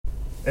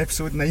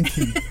Episode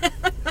 19.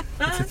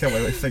 It took a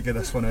while to figure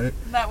this one out.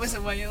 That was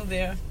a while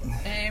there.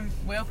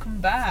 Welcome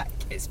back.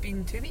 It's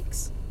been 2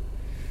 weeks.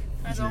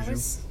 As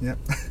always. Yep,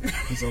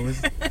 as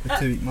always. The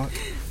 2 week mark.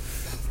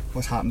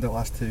 What's happened the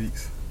last 2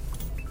 weeks?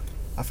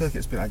 I feel like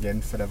it's been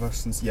again forever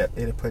since,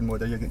 aeroplane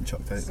mode, you're getting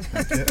chucked out.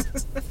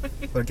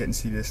 We're getting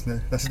serious now.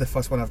 This is the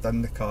first one I've done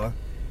in the car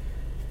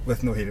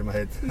with no hair in my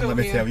head. No and let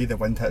hair. me tell you, the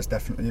wind hits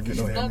different when you've got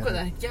no hair in your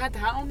head. You had the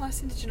hat on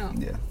last time, did you not?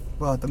 Yeah.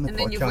 Well, I've done the And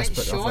then you podcast, went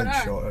but I went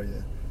shorter? shorter,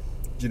 yeah.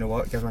 Do you know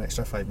what? It gives me an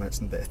extra 5 minutes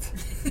in bed.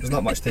 There's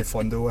not much to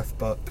fondle with,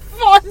 but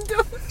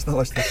Fondle! there's not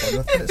much to fondle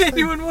with. But it's fine.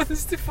 Anyone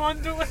wants to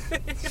fondle with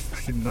it?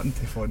 Fucking nothing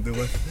to fondle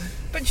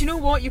with. But you know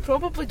what? You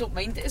probably don't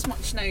mind it as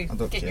much now. I don't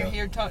getting care. your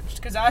hair touched,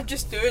 because I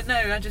just do it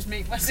now. I just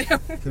make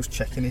myself. Feels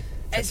chickeny.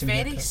 It's Chicken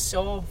very haircut.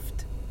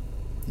 soft.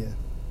 Yeah.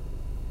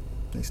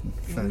 Nice and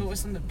You'll thin.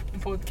 notice on the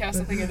podcast,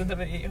 I think I did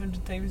about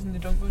 800 times in the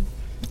drunk one.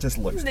 It just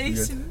looks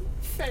Nice weird. and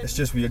thin. It's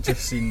just weird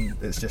just seeing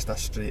it's just a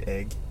straight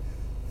egg.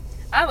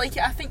 I like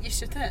it. I think you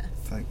should it.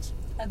 Thanks.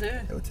 I do.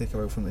 It'll take a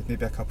while for me,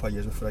 maybe a couple of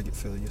years before I get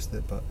fully used to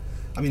it, but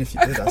I mean if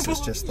you A do this couple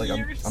it's just of like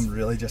years. I'm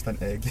really just an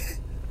egg.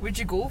 Would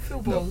you go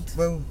full No, bald?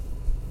 well,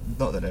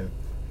 not the now.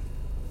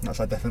 That's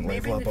a different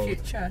Maybe level in of the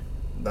bald. future.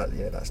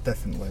 That's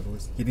different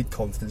levels. You need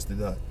confidence to do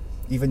that.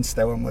 Even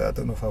still I'm like, I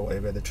don't know if I want to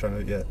wear the trim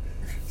out yet.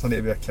 So I need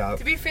to wear a cap.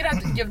 To be fair,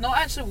 you've not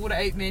actually worn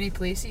it out many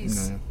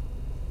places. No.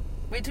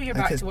 Wait till you're I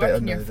think back it's to work better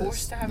and you're now that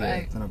forced to have yeah,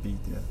 it out.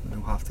 then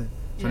I'll have to.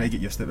 So I Yeah. need to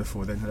get used to it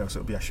before then, or else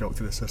it'll be a shock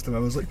to the system. I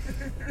was like,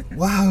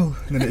 wow!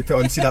 And then I need to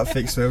put on, see that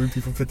fake smile when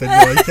people pretend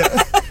they like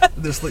it.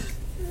 And it's like,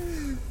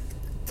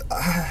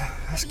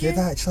 that's good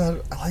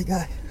actually, I like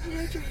that. You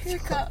had your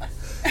haircut.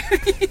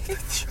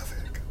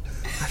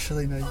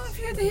 Actually nice. Oh, have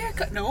you had a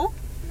haircut? No,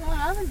 I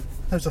haven't.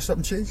 How's there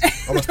something changed?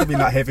 I must have been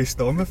that heavy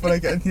storm before I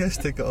get in here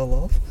to take it all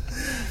off.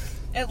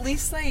 At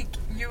least, like,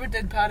 you were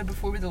did para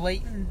before with the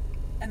lighting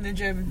in the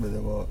gym. With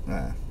the what?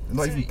 Nah.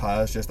 Not So even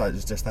pads,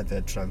 it's just a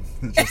dead trim.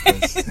 It just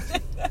is.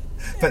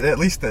 But at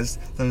least there's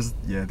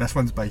this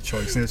one's by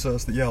choice now, so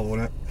it's like, yeah, I'll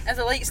own it. Is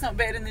the light's not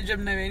better in the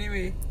gym now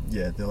anyway?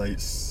 Yeah, the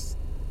lights.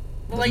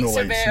 The There's no lights are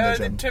lights in the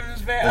better, gym. the trim's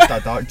It's better.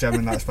 a dark gym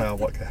and that's why I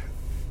work there.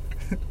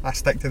 I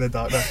stick to the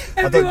dark now.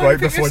 I don't Everyone go out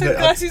put before your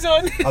sunglasses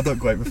on. I don't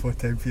go out before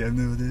 10 PM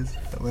nowadays.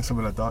 Unless I'm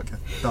in a dark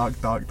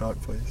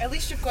place. At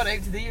least you've got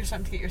out today, you're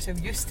starting to get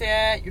yourself used to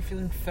it, you're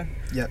feeling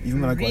Yeah, even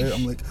when I go out fresh.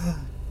 I'm like,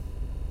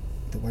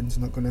 the wind's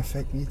not going to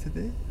affect me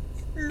today.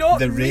 Not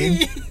The me.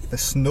 rain, the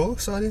snow,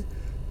 sorry.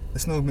 The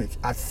snow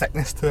adds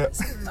thickness to it.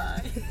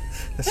 My.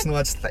 The snow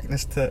adds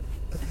thickness to it.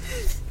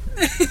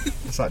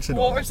 It's actually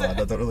What not was that bad.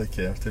 it? I don't really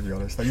care, to be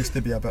honest. I used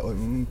to be a bit like,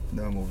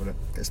 now I'm over it.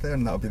 It's there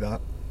and that'll be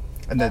that.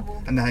 And the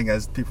thing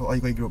is, people are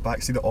going to grow it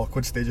back. See the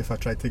awkward stage if I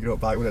tried to grow it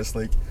back when it's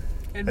like,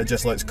 it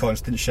just looks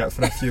constant shit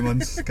for a few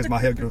months. Because my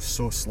hair grows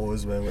so slow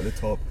as well at the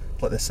top.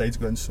 Like the sides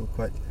going so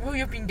quick. Well,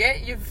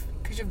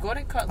 because you've got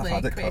it cut I've like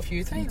had it quite cut a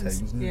few 3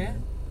 times. now, Yeah.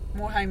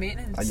 More high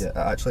maintenance. Yeah, it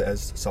actually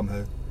is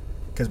somehow.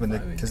 Because What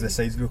the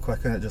sides grow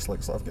quick and it just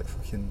looks like I've got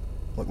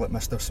look like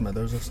Mr.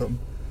 Smithers or something.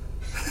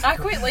 I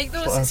quite like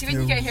those. What I See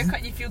when you get a feel. haircut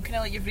and you feel kind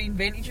of like you've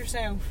reinvented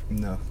yourself.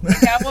 No.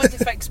 Like, I want to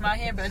fix my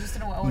hair, but I just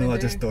don't know what I want No, to I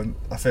do. just don't.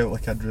 I felt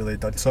like I'd really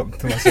done something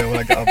to myself when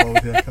I got a bald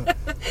haircut.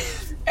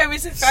 It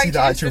was the fact See the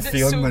you actual did it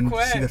feeling so when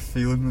quick. see the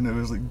feeling when it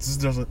was like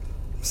just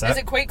Is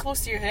it quite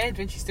close to your head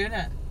when she's doing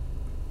it?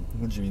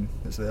 What do you mean?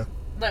 It's there.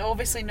 Like,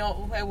 obviously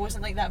not. It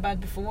wasn't like that bad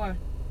before.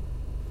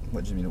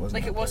 What do you mean it wasn't?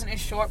 Like, it that wasn't bad?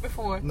 as short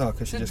before. No,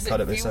 because she Does just cut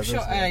it with feel scissors.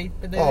 short? yeah. Aye,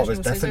 but then Oh, there's it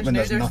was no different scissors. when Now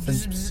there's nothing.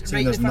 bzzz See, right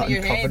in there's the front of nothing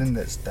your head. covering.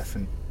 It's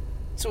different.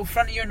 So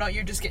front of your nut,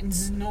 you're just getting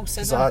no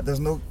scissors. So there's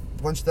no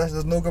once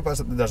there's no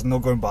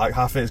going back.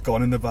 Half of it's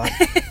gone in the back,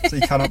 so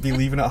you cannot be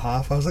leaving it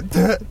half. I was like,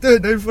 do it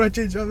now before I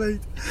change my mind.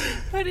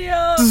 Hurry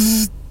up!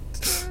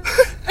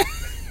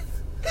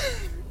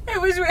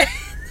 It was weird.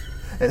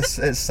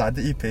 It's sad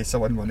that you pay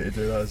someone money to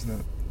do that, isn't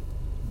it?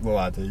 Well,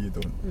 I do. You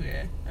don't.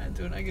 Yeah, I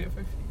don't. I get it for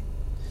free.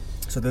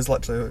 So there's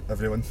literally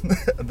everyone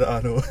that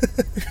I know.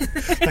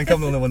 I think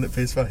I'm the only one that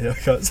pays for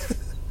haircuts.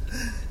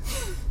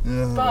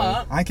 Yeah,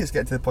 But- I think it's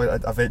getting to the point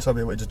I'd eventually I'll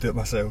be able to just do it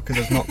myself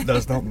because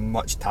there's not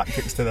much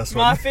tactics to this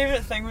My one.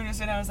 favourite thing when I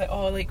was like,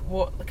 oh, like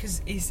what?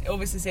 Because he's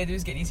obviously said he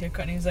was getting his hair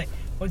cut, and he was like,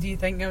 what do you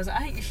think? And I was like,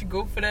 I think you should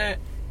go for it.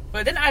 But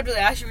I didn't really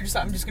ask you. We were just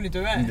like, I'm just going to do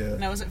it. Yeah.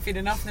 And I wasn't fair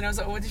enough. And then I was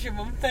like, oh, what does your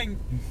mum think?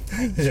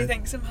 She Yeah.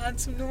 thinks I'm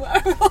handsome no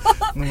matter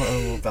what. No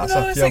matter what, that's And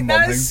I a was pure like, mum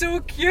that thing. is so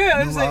cute. I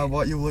No was matter like,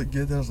 what, you look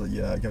good. I was like,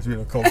 yeah, it gives me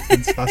the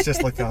confidence. That's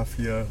just like a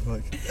fear,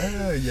 like,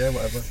 yeah,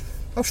 whatever.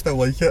 I'll still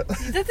like it.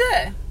 you did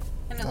it.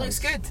 And it That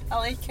looks was- good. I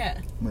like it.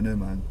 My new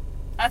man.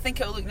 I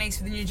think it'll look nice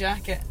with the new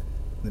jacket.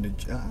 The new.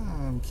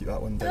 We'll keep that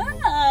one down.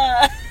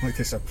 Ah. I like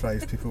to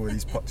surprise people with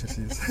these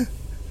purchases.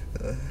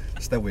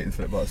 Still waiting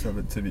for it, but it's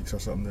about 2 weeks or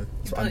something now.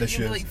 So, and the You'll be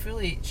shoes. like full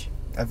H.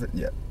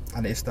 Yeah,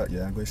 I need to start.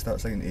 Yeah, I'm going to start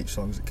singing H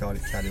songs at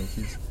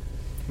karaoke's.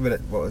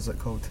 What was it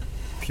called?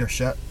 Pure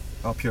Shit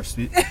or Pure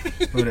Sweet?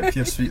 We were at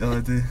Pure Sweet the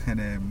other day,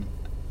 and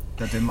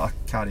they're doing like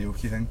a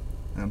karaoke thing,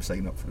 and I'm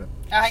signing up for it.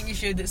 I think you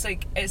should. It's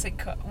like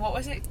what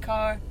was it?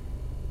 Car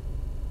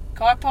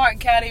park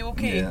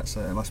karaoke. Yeah,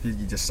 so it must be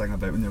you just sing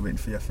about when you're waiting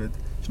for your food.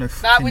 You know,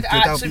 That would good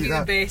I'll actually beat be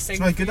that. the best thing. Do you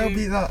know how good I'll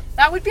beat that?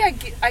 That would be a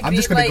great, I'm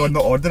just going to go in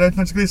the order. I'm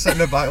just going to sit in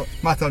the back.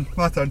 My turn,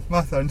 my turn,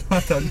 my turn, my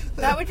turn.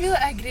 That would be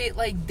like a great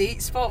like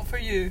date spot for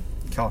you.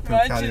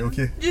 Carpool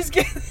karaoke. Just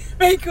get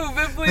Michael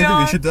Bublé Maybe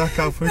on. we should do a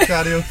carpool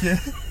karaoke.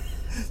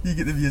 You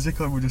get the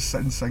music on, we'll just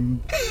sit and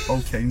sing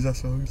all kinds of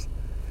songs.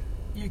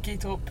 UK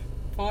top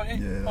 40.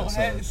 Yeah, hot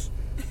hits.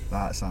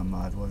 That's a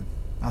mad one.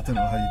 I don't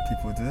know how you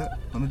people do it.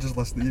 I'm not just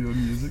listening to your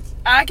own music.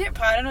 I get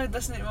paranoid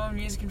listening to my own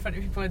music in front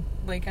of people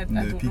like I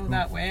don't people. know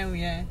that well,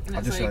 yeah. And I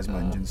it's just realised my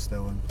oh. engine's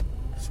still on.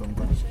 So I'm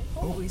going.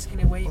 Oh, he's going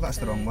to wait. Oh, that's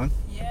the wrong one.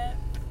 Yeah.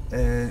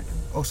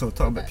 Also,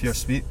 talking about Pure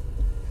Sweet.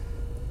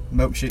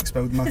 Milkshake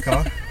spilled in my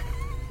car.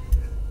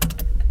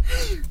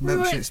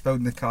 Milkshake spilled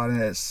in the car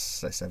and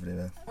it's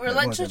everywhere. We were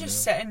literally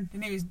just sitting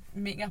and he was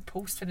making a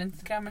post for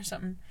Instagram or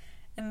something.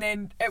 And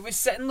then it was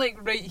sitting like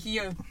right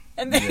here.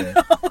 And then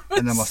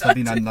and there must have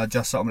been a nudge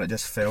or something that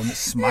just fell and it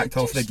smacked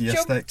off the gear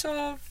stick.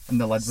 And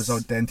the lid was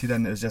all dented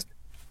in. It was just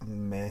a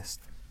mess.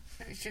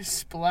 It was just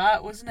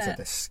splat, wasn't it?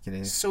 It's a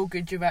disgrace. So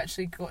good you've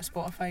actually got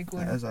Spotify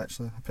going. It is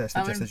actually. I pressed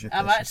it just as you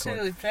pressed I'm actually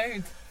really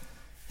proud.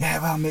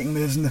 Yeah, well, I'm making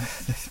moves in the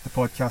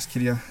podcast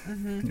career.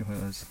 Mm-hmm. You know how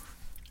it is.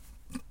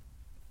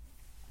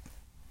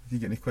 Have you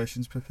got any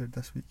questions prepared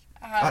this week?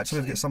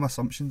 Actually, I've got some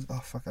assumptions. Oh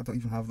fuck, I don't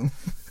even have them.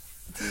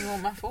 Do you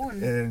want my phone?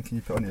 Can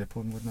you put on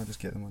airplane mode and I'll just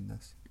get them on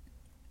this?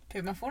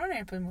 Put my phone on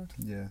airplane mode?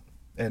 Yeah.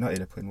 Not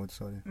airplane mode,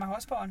 sorry. My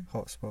hotspot on?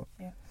 Hotspot.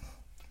 Yeah.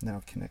 Now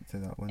I'll connect to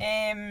that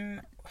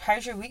one.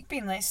 How's your week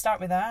been? Let's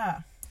start with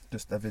that.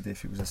 Just every day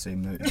feels the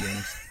same now, to be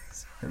honest.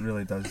 It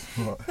really does.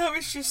 What? That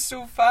was just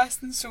so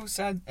fast and so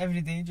sad.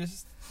 Every day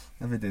just...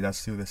 Every day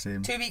does feel the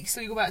same. 2 weeks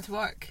till you go back to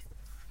work.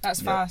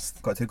 That's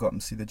fast. Got to go up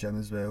and see the gym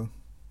as well.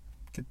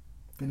 Could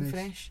be nice.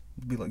 Fresh.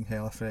 Be looking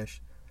hella fresh.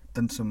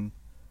 Done some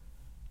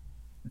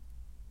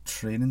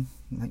training,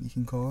 I think you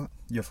can call it.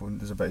 Your phone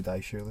is about to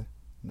die, surely?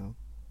 No?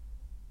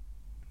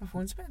 My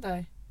phone's about to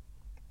die.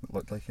 It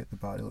looked like it. The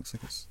battery looks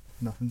like it's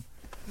nothing.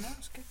 No,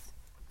 it's good.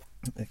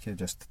 You could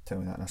just tell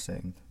me that in a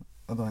second.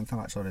 I don't think I'm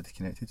actually already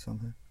connected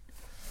somehow.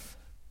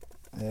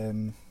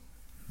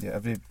 Yeah,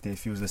 every day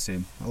feels the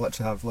same. I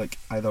literally have like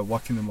either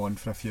work in the morning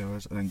for a few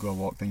hours and then go a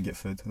walk, then get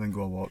food, and then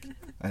go a walk,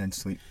 and then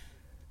sleep.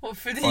 What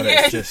food are Or you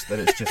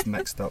it's just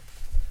mixed up.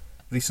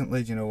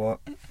 Recently, do you know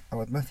what?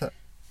 I'll admit it.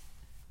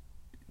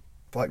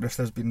 Black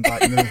Rooster's been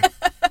back now.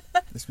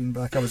 It's been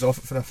back. I was off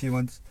it for a few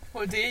months.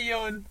 What day are you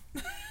on?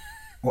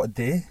 What, a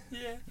day?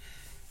 Yeah.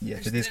 Yeah,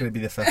 today's going to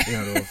be the 5th in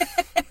a row.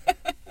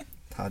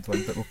 Had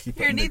one, but we'll keep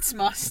it. Your needs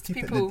must, we'll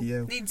keep people. It in the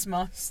DL. Needs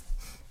must.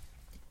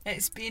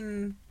 It's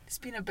been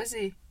a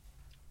busy.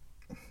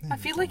 I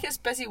feel like it's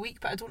a busy week,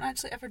 but I don't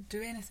actually ever do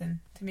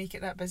anything to make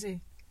it that busy.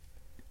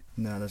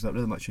 No, there's not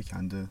really much you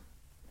can do.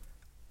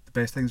 The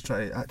best thing is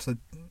try to actually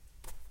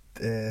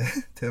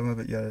tell me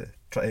about your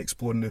try to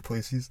explore new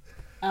places.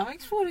 I'm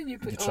exploring new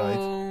places. You tried.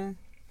 Oh.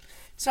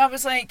 So I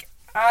was like,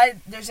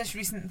 there's this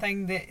recent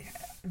thing that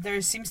there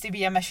seems to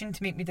be a mission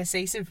to make me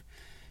decisive.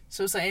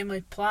 So it's like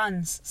Emily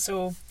plans.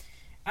 So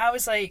I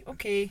was like,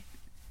 okay,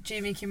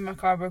 Jamie came in my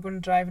car, we're going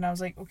to drive, and I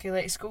was like, okay,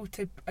 let's go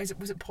to,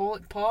 was it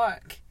Pollock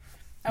Park?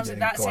 I was like,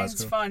 that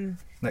sounds fun.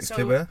 Next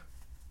to where?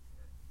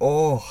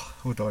 Oh,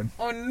 hold on.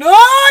 Oh no!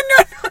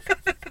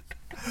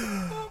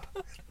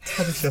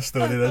 Tell us your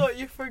story then. I thought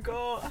you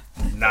forgot.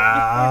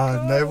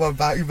 Nah, now we're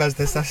back in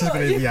business. This is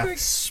going to be a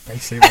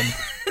spicy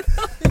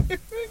one.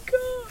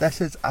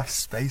 This is a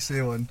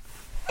spicy one.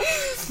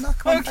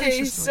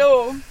 Okay,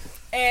 so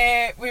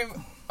we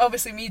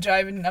obviously me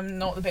driving. I'm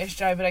not the best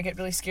driver. I get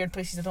really scared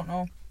places I don't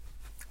know,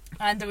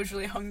 and I was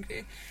really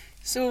hungry.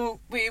 So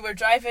we were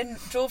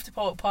drove to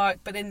Pollock Park,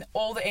 but then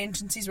all the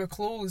entrances were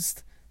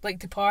closed, like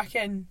to park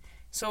in.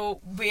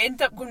 So we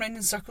ended up going round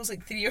in circles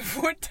like 3 or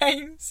 4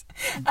 times.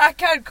 I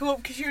can't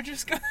cope because you're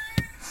just going.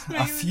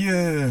 A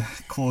few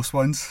close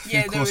ones, a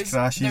few close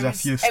crashes, a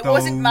few stalls. It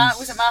wasn't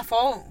was it my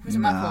fault? Was it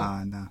my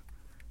fault? Nah.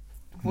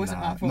 Was it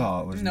my fault?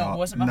 No, it was not. No, it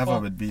wasn't my fault.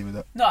 Never would be with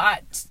it. No,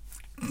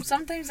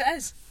 sometimes it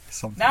is.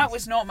 Sometimes. That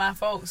was not my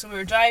fault. So we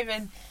were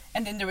driving,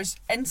 and then there was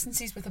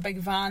instances with a big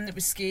van that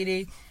was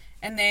scary,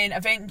 and then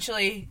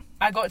eventually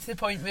I got to the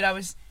point where I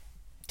was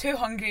too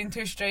hungry and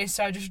too stressed,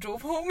 so I just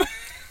drove home.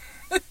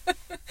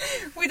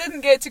 We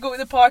didn't get to go to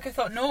the park. I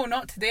thought, no,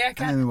 not today. I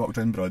can't. And then we walked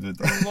around Broadwood.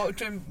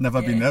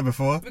 Never been there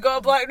before. We got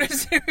a Black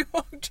Rooster. We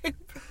walked around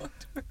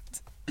Broadwood.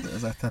 It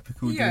was a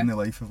typical day in the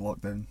life of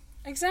lockdown.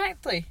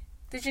 Exactly.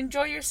 Did you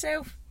enjoy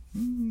yourself?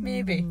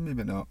 Maybe.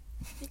 Maybe not.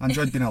 I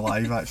enjoyed being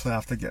alive actually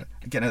after getting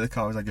out of the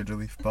car was a good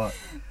relief, but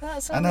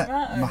that's all that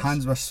matters. My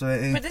hands were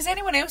sweaty. But does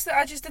anyone else that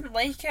I just didn't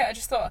like it? I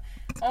just thought,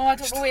 I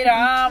don't know where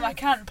I am, I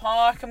can't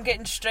park, I'm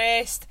getting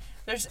stressed.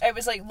 It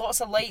was like lots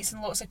of lights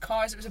and lots of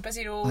cars, it was a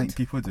busy road. I think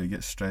people do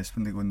get stressed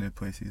when they go new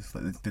places,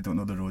 like they don't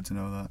know the roads and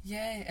all that.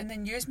 Yeah, and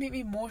then yours make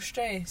me more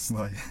stressed.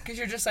 Why? Because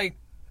you're just like,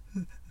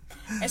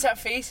 it's that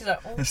face, it's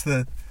like, oh. It's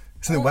the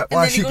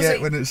whiplash you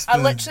get when it's I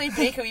literally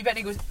break a wee bit and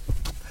he goes,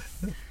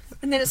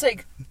 and then it's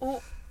like, the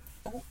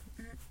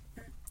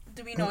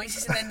wee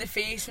noises, and then the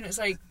face when it's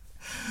like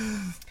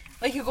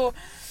you go,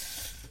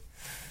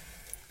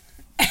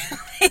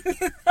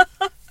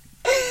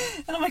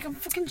 And I'm like, I'm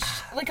fucking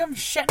I'm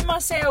shitting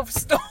myself.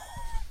 Stop.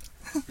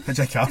 How'd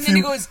you And then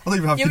he goes, I don't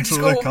even have "Yeah, we'll just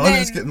control of go the home car,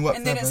 then." it's getting whipped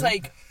And then it's about.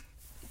 like,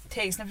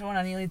 texting everyone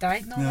I nearly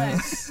died and all Yeah.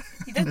 this.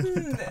 You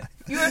didn't.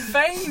 You were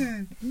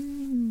fine.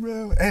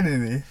 Well,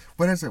 anyway,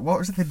 where is it? What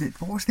was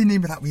the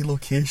name of that wee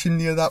location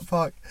near that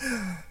park?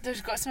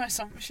 There's got some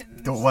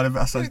assumptions. Don't worry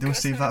about us. We've We'll got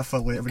save some- that for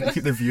later. We're going to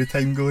keep the view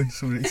time going,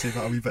 so we need to save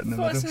that a wee bit in the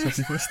Got middle some-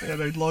 so people stay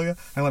around longer.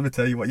 And let me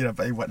tell you what, you're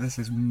about to witness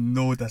is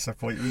no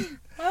disappointment.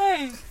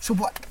 Aye. So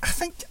what, I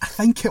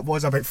think it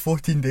was about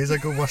 14 days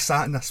ago, we're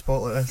sat in a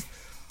spot like this.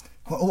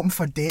 We're open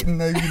for dating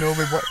now, you know,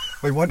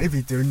 we want to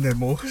be doing the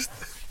most.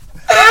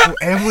 So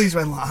Emily's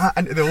went like that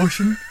into the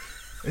ocean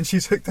and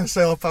she's hooked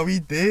herself up a wee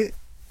date.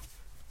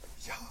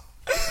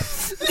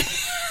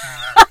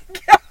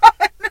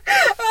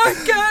 I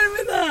can't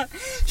with that.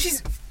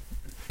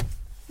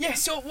 Yeah,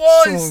 so it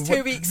was So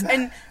 2 weeks,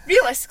 and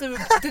realistically,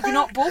 did we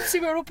not both say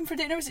we were open for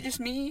dating, or was it just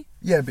me?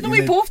 Yeah, but No, you we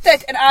made, both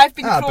did, and I've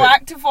been but-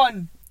 proactive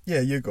on. yeah,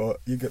 you got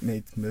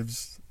made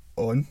moves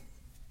on.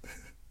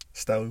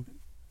 Still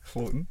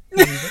floating. a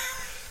wee bit.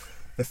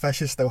 The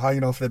fish is still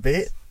hanging off the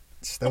bait.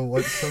 Still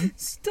wants some.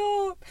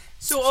 Stop.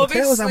 So So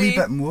obviously, tell us a wee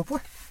bit more.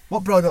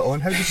 What brought it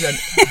on? How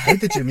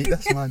did you meet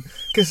this man?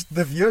 Because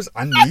the viewers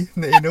and me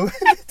need to know.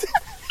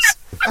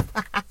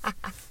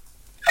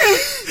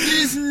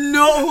 he's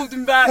not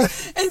holding back.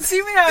 And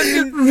see what I've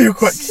been Real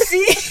quick.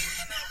 See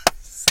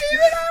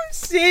what I'm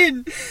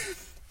saying.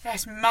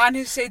 This man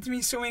has said to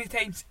me so many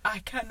times, I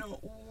cannot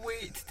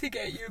wait to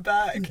get you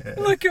back. Yeah.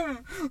 Look at him.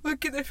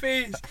 Look at the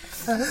face.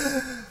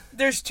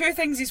 There's two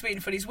things he's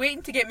waiting for. He's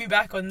waiting to get me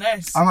back on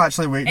this. I'm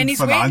actually waiting and he's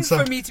for the waiting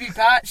answer. for me to be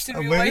patched in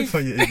I'm real waiting life. for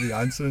you to be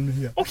answering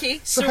here.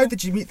 Okay, So how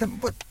did you meet them?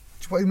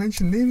 What you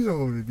mention names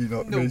or would you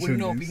not No, mention we'll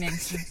not names? be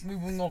next. We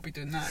will not be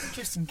doing that,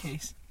 just in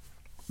case.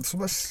 So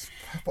wait.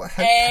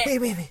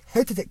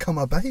 How did it come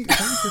about?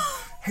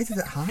 How did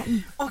it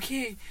happen?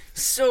 Okay,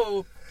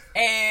 so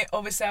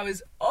obviously I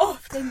was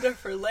off Tinder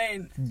for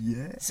Lent,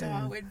 Yeah. so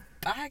I went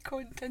back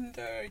on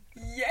Tinder.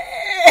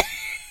 Yeah.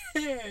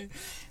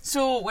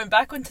 So went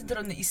back on Tinder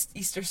on the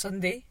Easter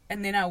Sunday,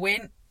 and then I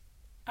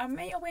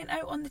might have went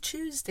out on the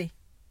Tuesday.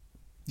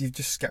 You've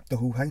just skipped the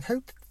whole thing.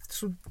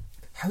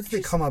 How did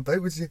it come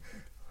about? Was you,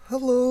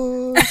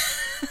 hello?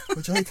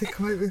 Would you like to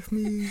come out with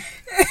me?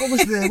 What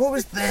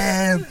was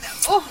the?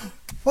 Oh,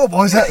 What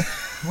was it?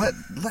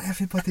 Let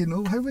everybody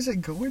know. How was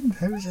it going?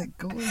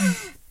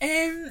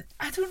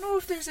 I don't know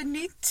if there's a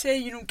need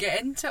to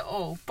get into it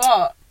all,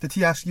 but Did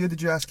he ask you?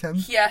 Did you ask him?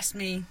 he asked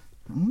me.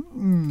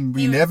 Were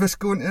you nervous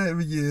going to it?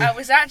 Were you? I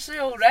was actually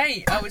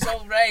alright.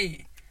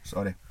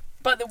 Sorry.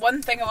 But the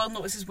one thing I will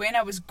notice is when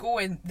I was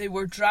going, they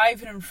were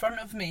driving in front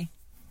of me.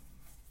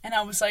 And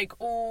I was like,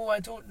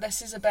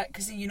 this is a bit,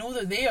 because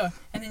they're there.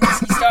 And then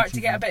you start to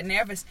get a bit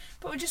nervous.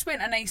 But we just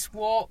went a nice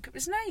walk. It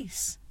was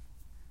nice.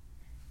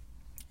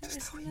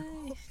 Just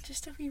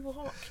a wee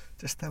walk.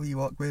 Just a wee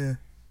walk with,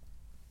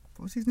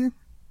 what was his name?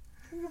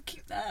 We'll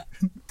keep that.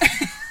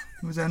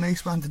 Was it a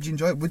nice man? Did you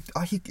enjoy it?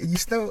 Are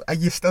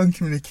you still in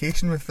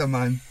communication with the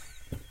man?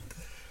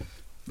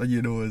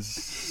 As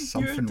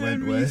something You're went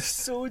doing me west.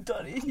 so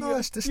dirty. No,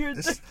 it's just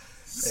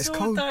it's so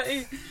called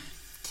dirty.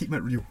 keeping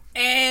it real.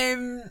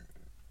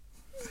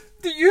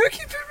 Do you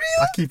keep it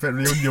real? I keep it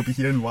real and you'll be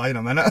hearing why in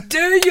a minute. Do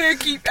you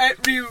keep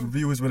it real?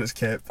 Real is when it's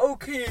kept.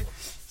 Okay,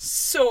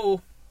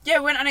 so yeah,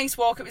 went a nice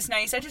walk. It was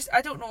nice.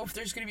 I don't know if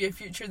there's going to be a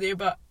future there,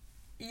 but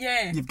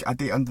yeah. You've got a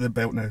date under the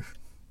belt now.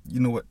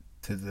 You know what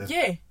to do.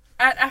 Yeah,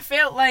 I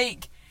felt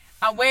like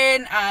I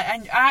went.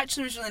 And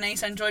actually, it was really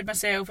nice. I enjoyed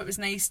myself. It was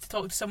nice to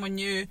talk to someone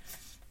new.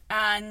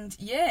 And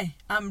yeah,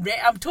 I'm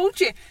told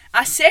you.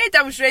 I said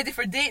I was ready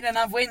for dating, and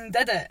I went and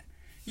did it.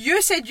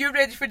 You said you're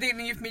ready for dating,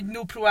 and you've made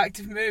no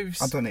proactive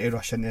moves. I don't need to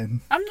rush into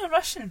anything. I'm not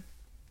rushing.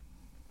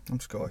 I'm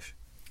Scottish.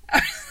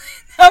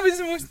 That was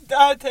the most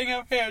bad thing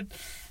I've heard.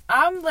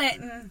 I'm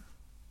letting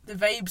the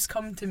vibes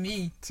come to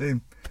me.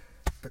 Same.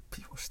 But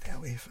people stay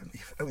away from me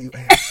for a wee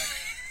while.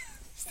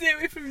 Stay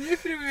away from you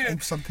for a minute.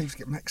 Things sometimes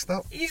get mixed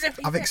up. He's a wee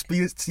I've bit-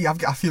 experienced. See, I've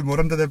got a few more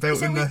under the belt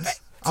he's a than wee this. bit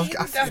I've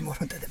got a few tender. more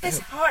under the His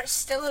belt. heart's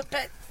still a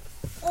bit.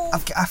 Oh.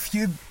 I've got a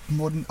few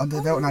more under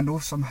the belt, and I know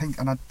something,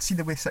 and I see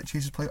the way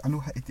situations play out. I know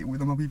how to deal with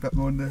them a wee bit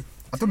more.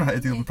 I don't know how to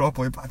deal with them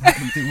properly, but I know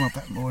how to deal with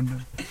them a bit more.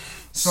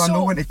 So I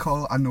know when to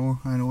call it. I know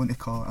when to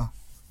call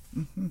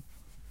it.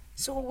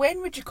 So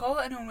when would you call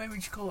it? And when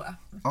would you call it?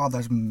 Oh,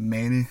 there's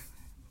many,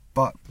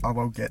 but I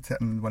will get to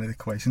it in one of the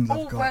questions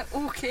I've got.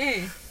 Well,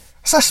 okay.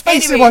 It's a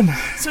spicy Anyway, one.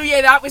 So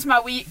yeah, that was my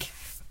week.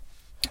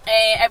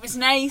 It was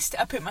nice.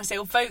 I put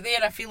myself out there.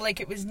 I feel like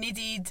it was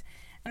needed.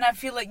 And I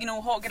feel like,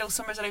 hot girl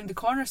summer's around the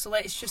corner, so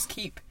let's just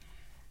keep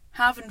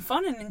having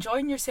fun and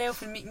enjoying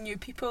yourself and meeting new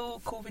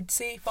people. COVID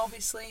safe,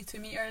 obviously, 2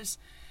 meters.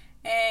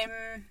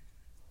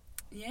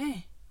 Yeah.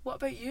 What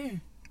about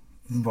you?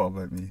 What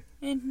about me?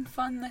 Anything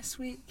fun this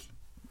week?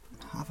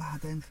 Have I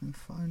had anything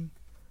fun?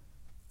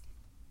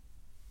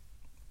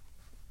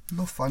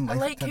 No fun I life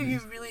like how you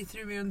activities. really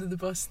threw me under the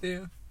bus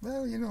there.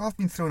 Well, I've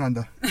been thrown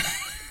under. In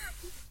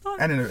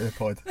and out of the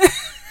pod.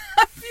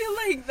 I feel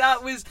like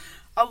that was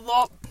a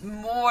lot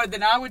more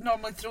than I would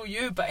normally throw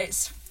you, but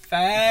it's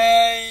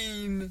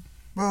fine.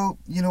 Well,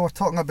 you know, we're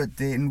talking about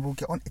dating. We'll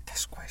get on to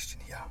this question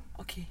here.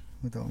 Okay.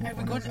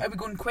 Are we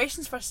going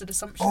questions first or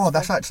assumptions? Oh,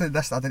 that's actually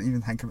this. I didn't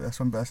even think about this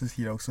one, but this is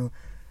here also.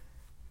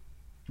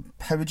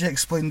 How would you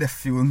explain the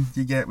feeling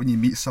you get when you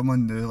meet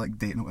someone new, like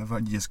dating or whatever,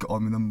 and you just get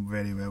on with them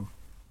very well?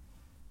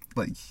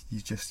 Like, you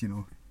just, you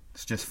know,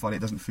 it's just funny. It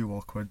doesn't feel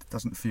awkward. It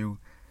doesn't feel.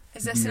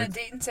 Is this weird. in a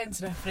dating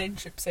sense or a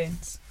friendship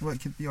sense? Well,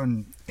 it could be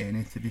on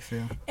any, to be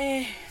fair.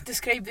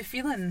 Describe the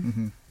feeling.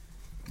 Mm-hmm.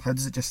 How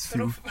does it just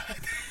feel?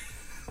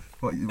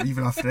 What,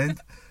 even a friend?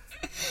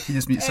 You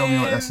just meet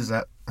someone like, this is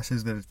it. This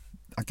is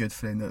a good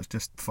friend that's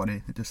just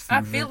funny. It just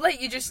feels I feel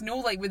like you just know,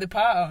 like, with the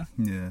partner.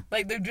 Yeah.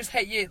 Like, they'll just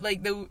hit you,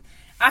 like,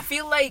 I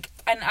feel like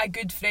in a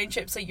good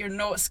friendship's like, you're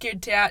not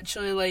scared to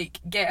actually,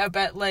 like, get a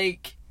bit,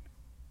 like,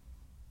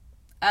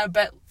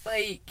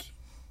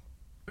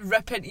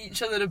 ripping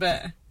each other a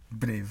bit.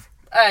 Brave.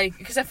 Aye,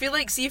 because I feel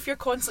like, see, if you're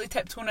constantly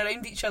tiptoeing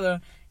around each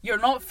other, you're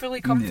not fully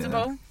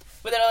comfortable. Yeah.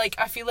 But then, like,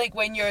 I feel like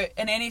when you're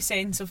in any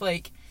sense of,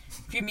 like,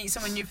 if you meet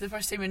someone new for the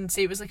first time and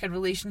say it was like a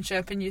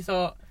relationship and you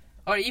thought,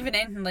 or even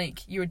anything,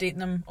 like you were dating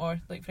them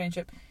or like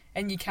friendship,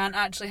 and you can't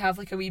actually have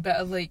like a wee bit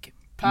of like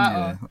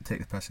patter, take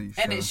the piss out of each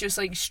and other. it's just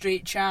like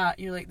straight chat,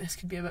 you're like, this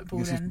could be a bit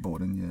boring. This is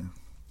boring,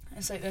 yeah.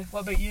 It's like,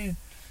 what about you?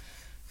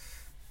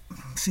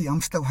 See,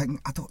 I'm still thinking,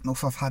 I don't know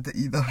if I've had it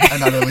either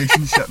in a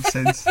relationship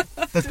since.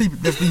 There's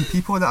been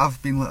people that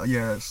I've been like,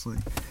 yeah, it's like,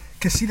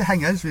 because see, the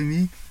thing is with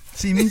me,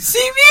 see me?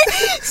 See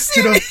Do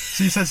you know, me?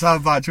 see, since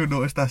I've actually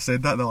noticed I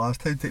said that the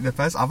last time, take the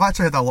piss, I've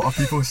actually had a lot of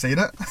people saying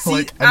it. See,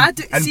 like,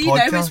 see now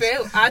as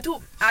well,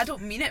 I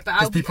don't mean it, but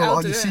I'll people I'll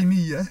are, do you it. see me,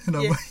 yeah? And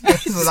I'm like, yeah.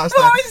 So that's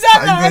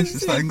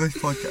It's the English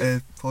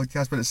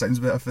podcast, but it sounds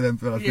better for them.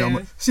 But Yeah. I'm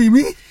like, see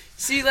me?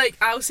 See, like,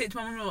 I'll say to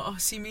my mum, oh,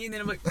 see me, and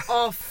then I'm like,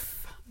 oh,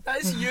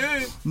 that's you.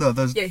 No,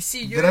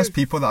 see you. There is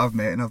people that I've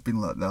met and I've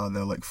been like,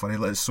 they're like funny,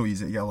 like it's so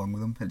easy to get along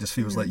with them. It just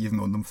feels like you've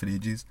known them for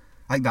ages.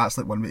 I think that's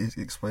like one way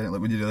to explain it.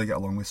 Like when you really get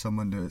along with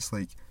someone, it's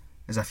like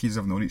as if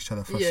you've known each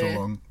other for so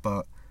long.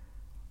 But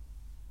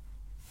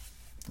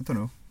I don't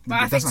know. But it I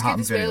think doesn't it's good happen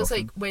as very well. It's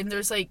often. like when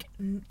there's like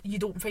you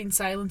don't find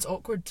silence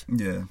awkward.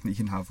 Yeah, you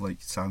can have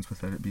like silence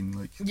without it being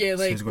like,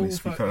 like, who's going to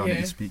speak or I need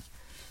to speak.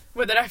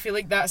 Whether I feel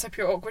like that's a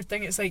pure awkward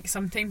thing, it's like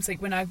sometimes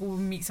like when I go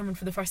and meet someone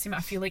for the first time, I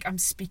feel like I'm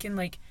speaking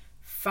like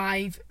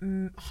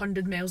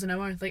 500 miles an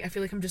hour. Like I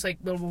feel like I'm just like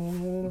blah, blah, blah,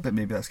 blah. But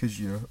maybe that's because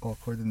you're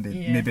awkward and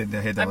they maybe in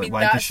their head they're like,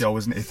 why does she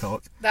always need to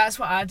talk? That's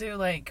what I do.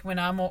 Like when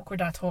I'm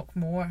awkward, I talk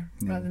more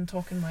rather than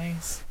talking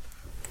less.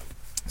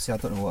 See, I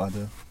don't know what I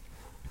do.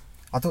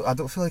 I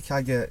don't feel like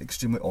I get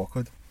extremely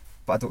awkward,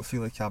 but I don't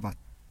feel like I'm a.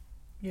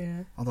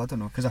 Yeah. I don't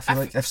know, because I feel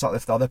like if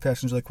the other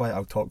person's really quiet,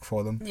 I'll talk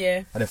for them.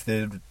 Yeah. And if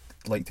they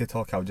like to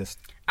talk, I'll just.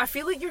 I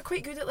feel like you're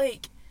quite good at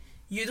like,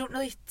 you don't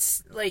really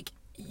like.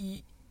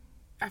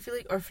 I feel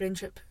like our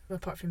friendship,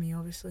 apart from me,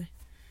 obviously,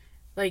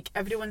 like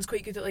everyone's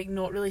quite good at like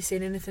not really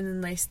saying anything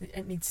unless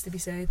it needs to be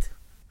said.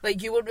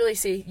 Like you won't really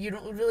say, you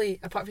don't really,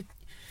 apart from,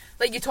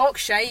 like you talk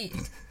shite,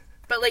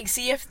 but like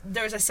see if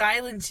there's a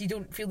silence, you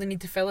don't feel the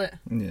need to fill it.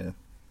 Yeah.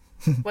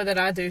 Whether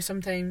I do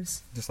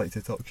sometimes. Just like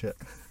to talk shit.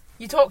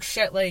 You talk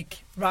shit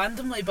like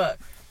randomly, but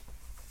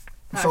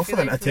it's also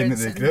an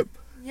entertainment of the group.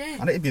 Yeah.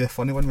 I need to be the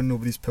funny one when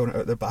nobody's pulling it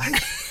out their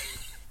bag.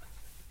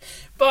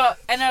 But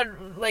in a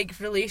like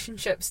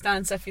relationship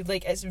stance, I feel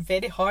like it's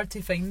very hard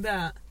to find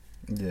that.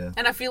 Yeah.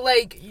 And I feel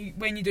like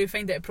when you do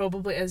find it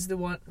probably is the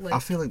one. Like, I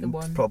feel like the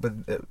one. probably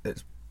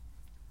it's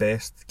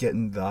best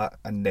getting that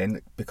and then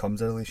it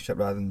becomes a relationship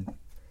rather than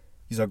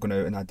you are going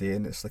out on a date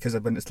and it's like, because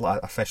when it's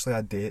like officially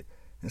a date,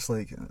 it's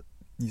like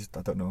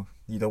I don't know,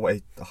 you don't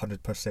want to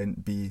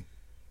 100% be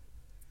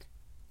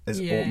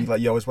open.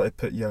 Like you always want to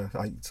put your,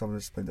 someone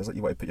explained it's like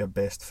you want to put your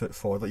best foot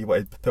forward, like you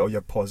want to put all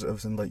your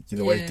positives and like you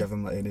don't want to give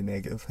them like any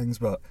negative things.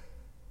 But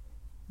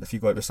if you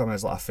go out with someone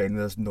as like a friend,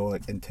 there's no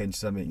like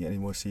intention of making it any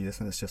more serious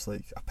and it's just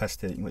like a piss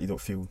taking, like you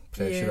don't feel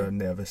pressure or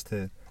nervous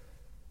to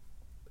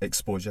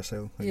expose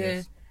yourself, I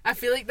guess. I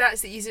feel like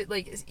that's the easy,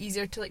 like it's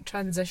easier to like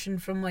transition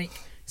from like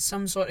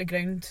some sort of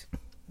ground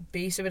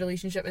base of a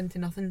relationship into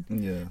nothing.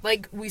 Yeah.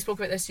 Like we spoke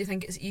about this, do you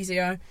think it's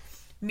easier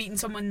meeting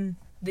someone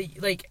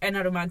that, like in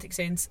a romantic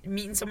sense,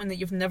 meeting someone that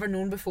you've never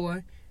known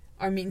before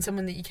or meeting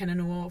someone that you kind of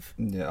know of?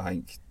 Yeah, I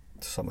think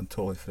someone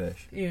totally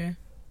fresh. Yeah.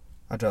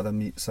 I'd rather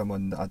meet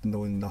someone that I'd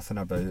known nothing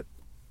about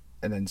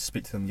and then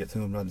speak to them, get to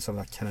know them rather than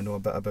someone I kind of know a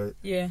bit about.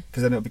 Yeah.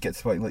 Because then it'll get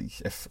to the point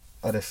like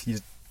if you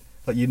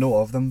like you know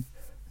of them,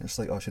 it's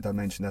like, oh, should I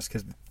mention this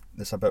because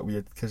it's a bit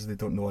weird because they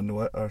don't know I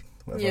know it or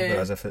whatever. Yeah.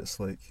 Whereas if it's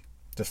like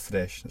just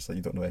fresh, it's like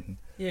you don't know anything.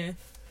 Yeah.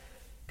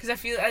 Because I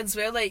feel as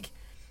well like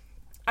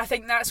I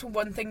think that's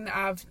one thing that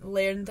I've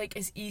learned like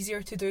is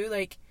easier to do.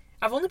 Like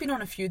I've only been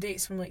on a few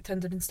dates from like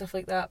Tinder and stuff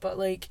like that, but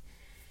like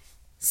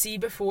see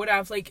before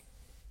I've like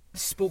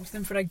spoke to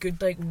them for a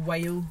good like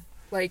while,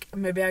 like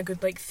maybe a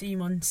good like 3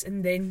 months,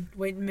 and then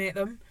went and met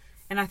them.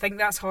 And I think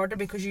that's harder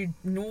because you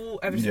know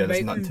everything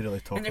about them, to really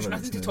talk and there's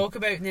about nothing to talk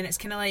about, and then it's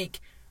kind of like,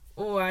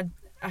 oh,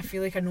 I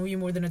feel like I know you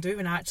more than I do,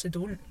 and I actually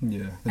don't.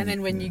 Yeah. And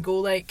then when you go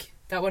like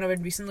that one I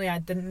went recently, I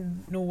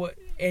didn't know what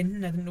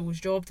in, I didn't know his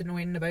job, didn't know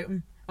anything about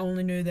him. I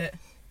only knew that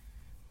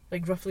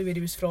like roughly where he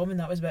was from, and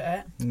that was about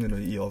it. You know,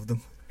 you loved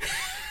him.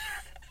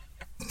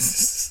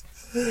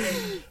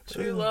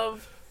 True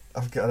love.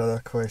 I've got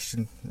another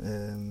question.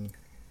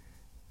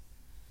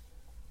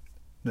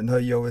 Now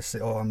you always say,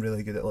 "Oh, I'm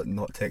really good at like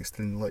not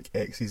texting like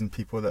exes and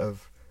people that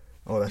have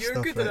all this You're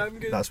stuff." good right? and I'm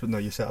good. That's what no,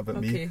 you said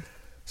about me. Okay.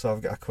 So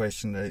I've got a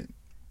question, right?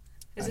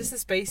 Is this the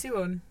spicy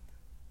one?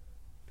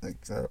 Like,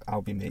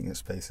 I'll be making it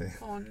spicy.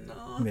 Oh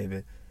no.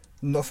 Maybe.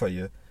 Not for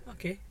you.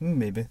 Okay.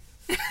 Maybe.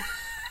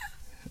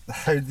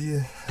 How do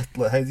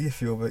you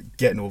feel about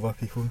getting over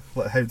people?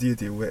 Like, how do you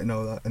deal with it and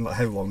all that? And like,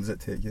 how long does it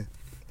take you?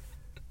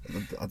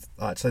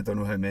 I actually don't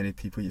know how many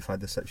people you've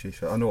had this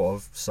situation. I know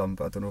of some,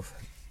 but I don't know if...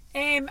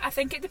 I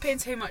think it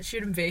depends how much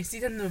you're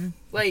invested in them,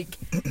 like,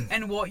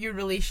 and what your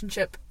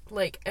relationship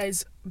like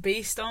is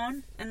based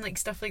on, and like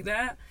stuff like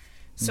that.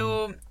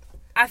 So,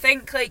 I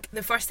think like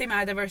the first time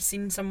I'd ever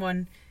seen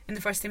someone, and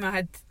the first time I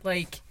had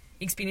like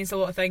experienced a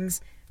lot of things,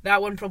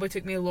 that one probably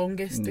took me the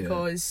longest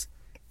because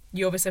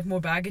you obviously have more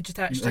baggage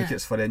attached to it. I think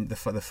it's for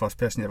the first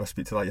person you ever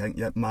speak to that you think,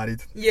 yep,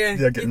 married. Yeah,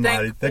 they're getting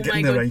married. They're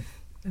getting the ring.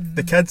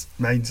 The kids,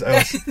 mine's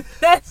ours.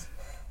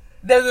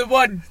 They're the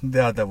one.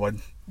 They're the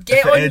one. Get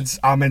if it on. ends,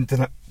 I'm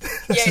into it.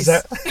 This is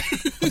it.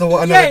 I don't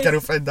want another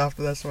girlfriend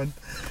after this one.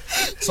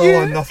 It's all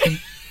or nothing.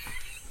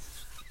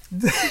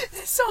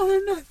 It's all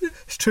or nothing.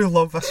 It's true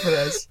love, that's what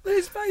it is.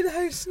 Let's buy the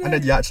house now. And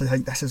then you actually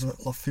think this is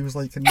what love feels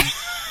like, and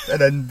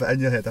then but in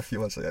your head a few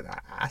months like,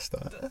 that's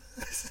not.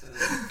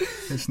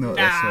 It's not.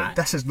 Nah.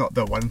 This is not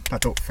the one. I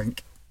don't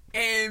think.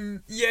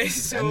 Yes.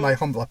 So in my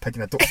humble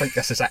opinion, I don't think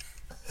this is it.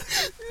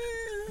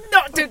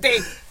 Not today.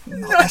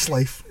 Not this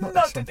life. Not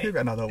this one. today. Maybe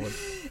another one.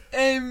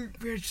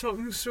 We're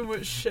talking so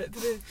much shit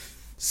today.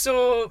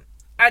 So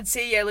I'd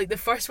say like the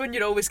first one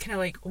you're always kind of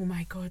like, oh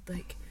my god,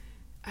 like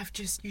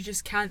you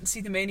just can't see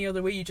them any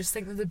other way. You just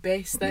think they're the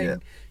best thing. Yeah.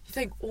 You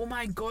think, oh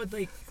my god,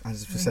 like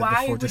as we said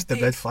before, just the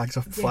red flags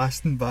are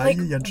blasting by like,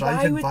 you. You're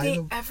driving by them. Why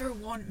would they ever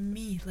want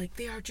me? Like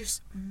they are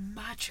just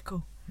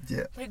magical.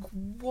 Yeah. Like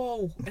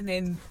whoa, and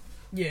then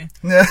yeah.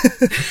 Then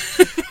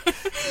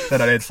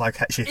a red flag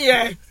hits you.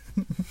 Yeah.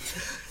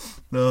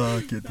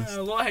 Oh goodness.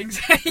 A lot of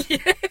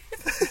anxiety.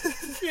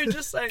 You're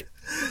just like.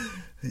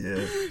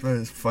 Yeah, but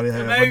it's funny how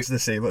everyone's the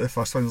same. But the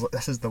first one's like,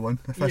 this is the one.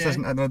 If this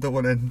isn't another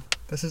one in,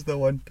 this is the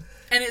one.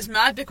 And it's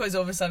mad because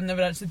obviously I've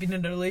never actually been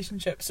in a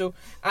relationship, so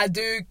I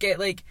do get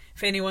like,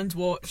 if anyone's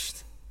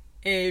watched,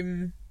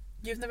 you've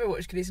never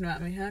watched Grey's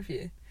Anatomy, have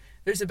you?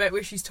 There's a bit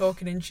where she's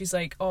talking and she's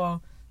like,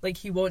 oh, like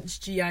he wants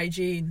G.I.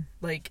 Jane,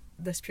 like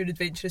this pure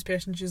adventurous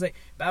person. She's like,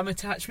 but I'm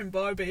attachment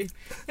Barbie,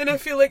 and I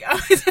feel like I'm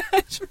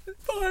attachment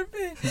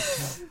Barbie,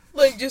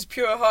 like just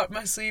pure heart in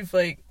my sleeve,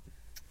 like.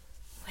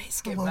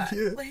 Let's get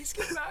married.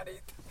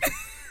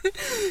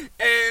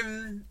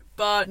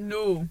 But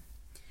no.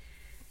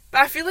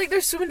 But I feel like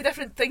there's so many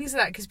different things to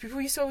that, because people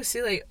used to always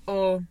say like,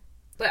 oh,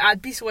 like I'd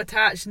be so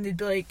attached, and they'd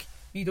be like,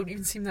 you don't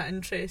even seem that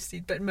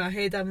interested. But in my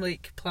head, I'm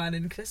like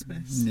planning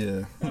Christmas.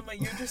 Yeah. I'm like,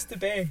 you're just the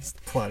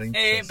best. Planning.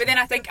 But then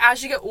I think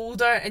as you get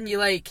older and you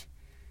like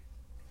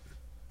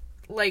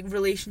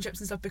relationships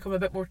and stuff become a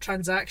bit more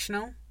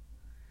transactional.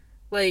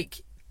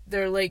 Like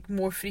they're like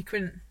more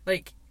frequent.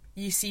 Like.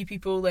 You see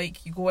people,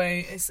 like, you go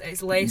out,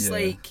 it's less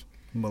like...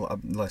 Well,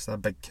 less a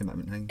big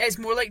commitment thing. It's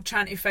more like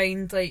trying to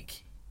find,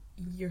 like,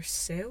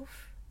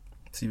 yourself.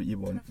 See what you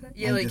want.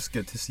 Yeah, like... It's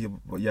good to see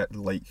what you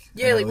like.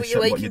 Yeah, like what you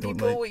like in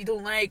people, what you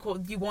don't like,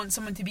 what you want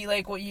someone to be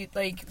like, what you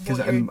like... Because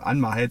in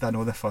my head, I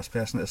know the first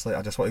person that's like,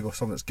 I just want to go with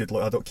someone that's good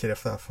looking. I don't care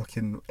if they're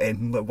fucking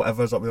like,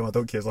 whatever's up with them, I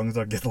don't care as long as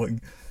they're good looking.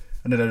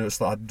 And then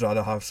it's like, I'd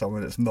rather have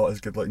someone that's not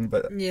as good looking,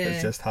 but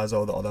it just has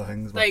all the other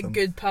things with like them.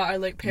 Good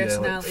pattern, like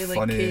personality, like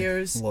funny,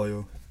 cares.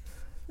 Loyal.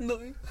 No.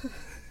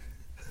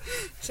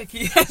 It's a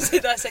key.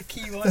 That's a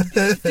key one.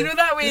 Do you know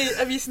that way?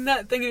 Have you seen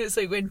that thing? And it's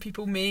like when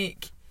people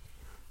make,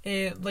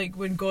 like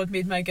when God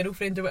made my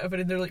girlfriend or whatever,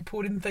 and they're like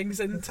pouring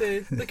things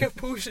into like a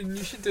potion.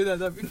 You should do that.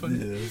 That'd be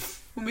fun. Yeah.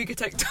 We'll make a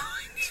TikTok.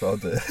 That's what I'll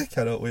do. I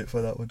cannot wait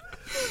for that one.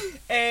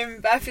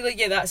 But I feel like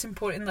that's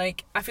important.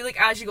 Like I feel like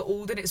as you get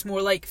older, it's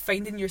more like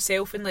finding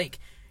yourself and like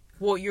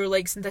what your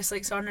likes and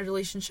dislikes are in a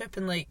relationship,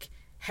 and like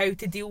how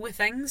to deal with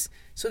things,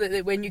 so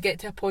that when you get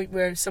to a point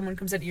where someone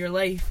comes into your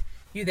life,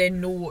 you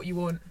then know what you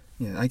want.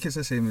 Yeah, I think it's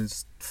the same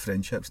as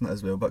friendships and that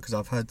as well, but because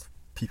I've had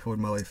people in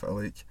my life that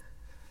are like,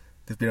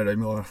 they've been around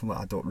me long enough, I'm like,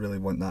 I don't really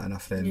want that in a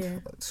friend. Yeah.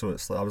 So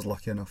it's like, I was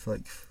lucky enough,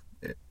 like,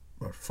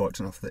 or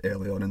fortunate enough that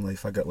early on in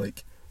life I got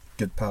like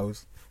good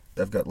pals.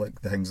 They've got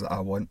like the things that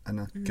I want in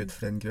a good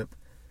friend group.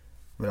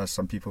 Whereas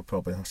some people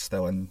probably are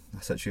still in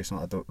a situation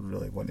that I don't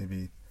really want to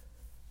be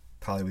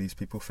pally with these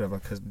people forever,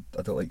 because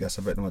I don't like this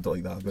about them, I don't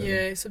like that about them.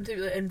 Yeah,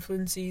 sometimes like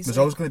influences. There's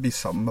always going to be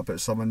something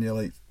about someone you're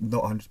like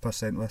not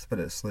 100% with, but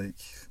it's like...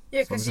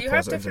 Yeah, because you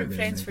have different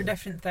friends for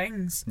different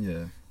things.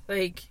 Yeah.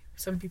 Like,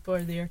 some people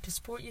are there to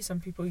support you,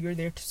 some people you're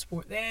there to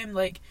support them.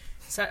 Like,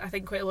 so I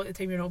think quite a lot of the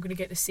time you're not going to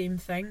get the same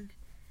thing.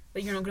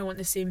 Like, you're not going to want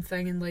the same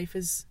thing in life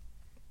as,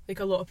 like,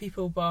 a lot of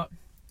people, but...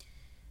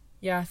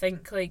 Yeah, I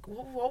think, like...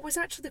 What was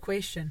actually the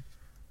question?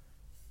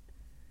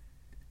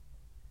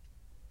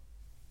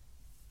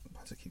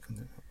 Why does it keep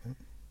coming up?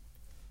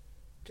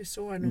 Just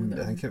so I know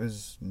that. I think it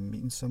was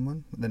meeting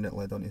someone, and then it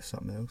led on to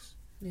something else.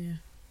 Yeah.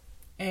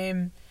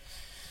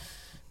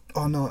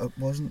 Oh no, it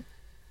wasn't.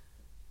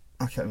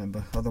 I can't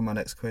remember. Although my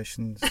next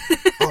questions.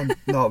 Oh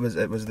no,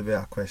 it was the way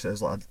I questioned. It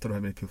was like, I don't know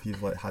how many people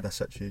you've like had a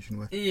situation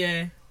with.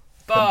 Yeah,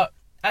 but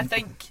I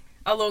think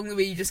along the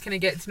way you just kind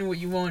of get to know what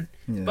you want.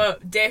 Yeah.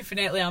 But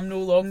definitely, I'm no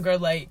longer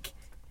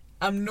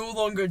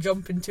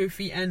jumping 2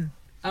 feet in.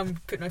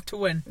 I'm putting a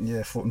toe in.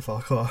 Yeah, floating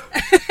Farquhar.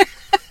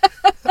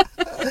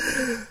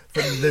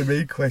 But the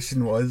main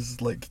question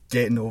was like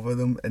getting over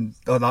them, and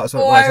that's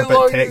what it was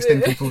about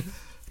texting people,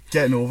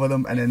 getting over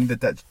them, and then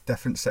the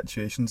different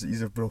situations that you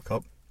have broke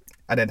up,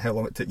 and then how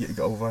long it took you to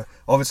get over.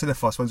 Obviously, the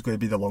first one's going to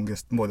be the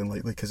longest, more than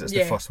likely, because it's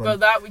the first one. Well,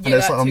 that took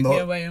me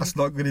a while. It's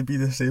not going to be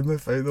the same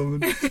without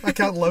them. I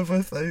can't live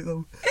without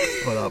them.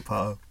 Well, that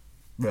part.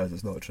 Well,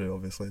 it's not true,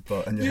 obviously,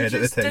 but in your head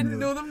at the time, you didn't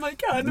know them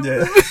like I know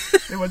them.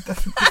 They were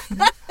different.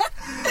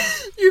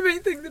 You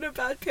might think they're a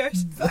bad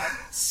person, but I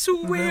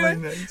swear, really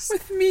nice.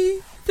 With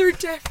me, they're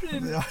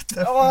different. They are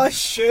different. Oh,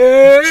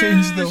 shit.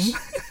 Change them.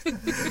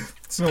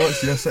 So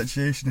what's your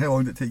situation? How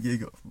long did it take you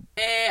to go?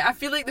 I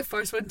feel like the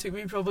first one took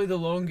me probably the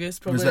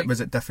longest. Was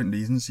it different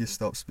reasons you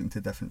stopped speaking to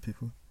different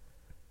people?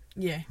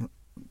 Yeah.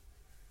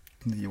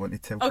 Do you want to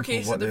tell people what they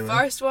were? Okay, so the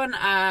first one,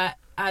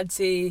 I'd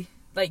say,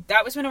 like,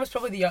 that was when I was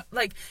probably I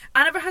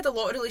never had a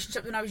lot of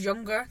relationships when I was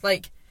younger.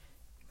 Like,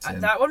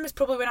 that one was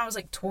probably when I was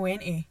like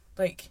 20.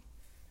 Like,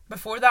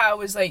 before that I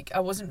was like,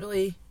 I wasn't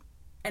really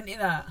into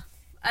that.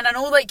 And I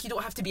know like you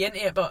don't have to be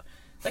into it, but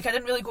like I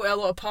didn't really go to a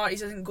lot of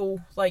parties. I didn't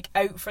go like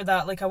out for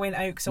that. Like I went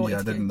out because I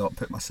wanted to. I did not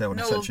put myself in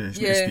a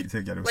situation to speak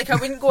to girls. Like I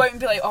wouldn't go out and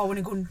be like, oh, I want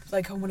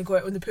to go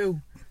out on the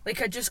pool. Like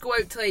I'd just go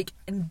out to like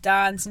and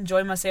dance,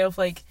 enjoy myself.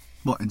 Like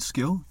what, in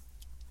school?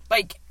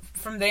 Like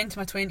from then to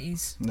my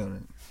 20s. No,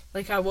 right.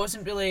 Like I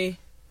wasn't really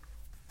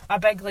a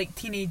big like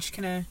teenage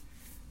kind of.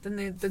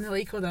 Didn't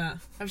like all that.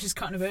 I was just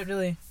cutting about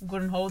really,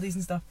 going on holidays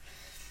and stuff.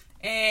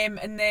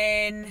 And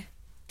then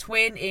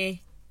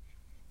 20,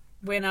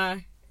 when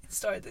I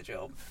started the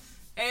job,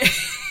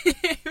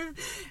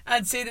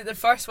 I'd say that the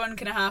first one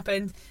kind of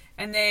happened,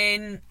 and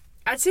then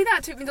I'd say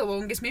that took me the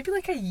longest, maybe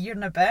like a year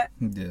and a bit,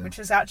 which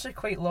was actually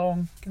quite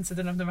long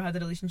considering I've never had a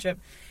relationship.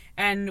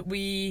 And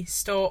we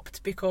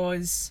stopped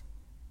because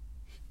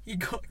he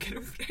got a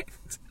girlfriend.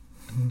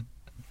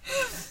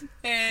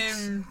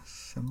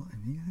 Similar to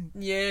me, I think.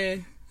 Yeah,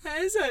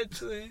 that is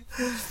actually.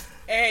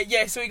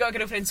 So we got a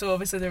girlfriend, so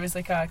obviously there was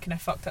like a kind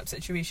of fucked up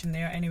situation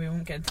there. Anyway, we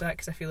won't get into that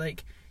because I feel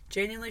like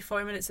genuinely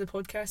 40 minutes of the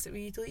podcast that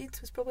we deleted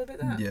was probably about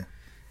that. Yeah.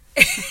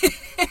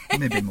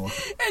 Maybe more.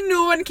 And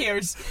no one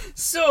cares.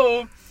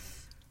 So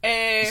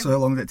how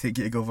long did it take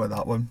you to go over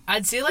that one?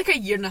 I'd say like a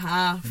year and a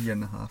half. A year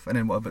and a half. And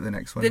then what about the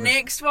next one? The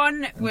next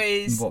one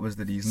was... What was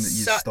the reason that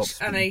you stopped speaking?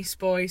 Such a nice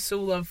boy,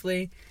 so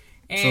lovely.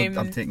 So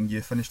I'm taking you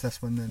finished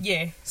this one then?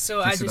 Yeah,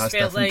 so I just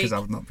felt like... because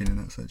I've not been in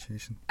that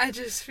situation. I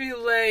just feel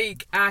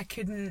like I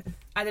didn't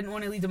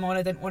want to lead him on,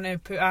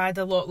 I had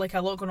a lot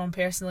going on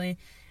personally.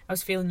 I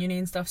was failing uni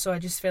and stuff, so I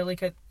just felt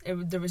like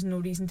there was no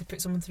reason to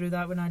put someone through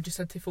that when I just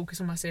had to focus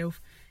on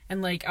myself.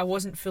 And like, I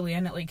wasn't fully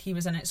in it like he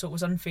was in it, so it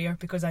was unfair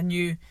because I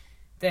knew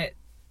that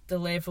the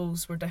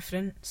levels were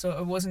different, so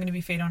it wasn't going to be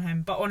fair on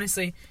him. But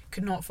honestly,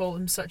 could not fault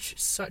him,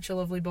 such a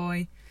lovely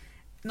boy.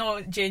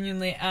 No,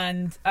 genuinely,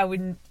 and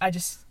I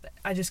just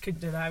couldn't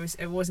do that.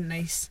 It wasn't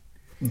nice.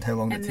 And how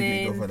long did it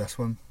take you to go for this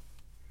one?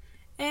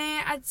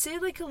 I'd say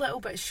like a little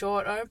bit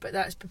shorter, but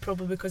that's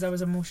probably because I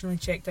was emotionally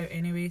checked out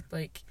anyway.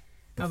 Like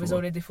before. I was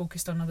already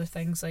focused on other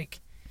things like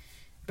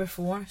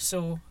before.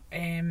 So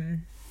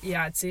I'd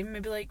say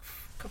maybe like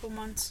a couple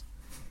months,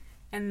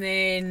 and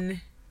then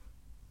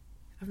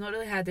I've not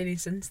really had any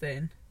since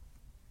then.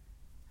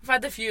 I've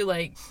had a few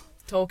like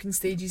talking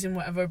stages and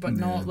whatever, but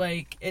not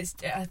like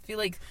I feel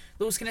like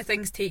those kind of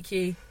things take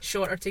you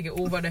shorter to get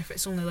over if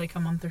it's only like a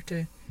month or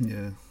two.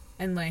 Yeah.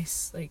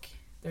 Unless like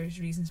there's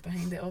reasons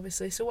behind it,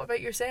 obviously. So what about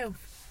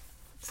yourself?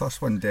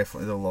 First one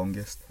definitely the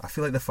longest. I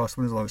feel like the first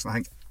one is the longest. I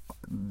think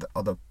the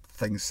other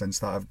things since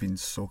that have been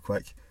so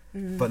quick,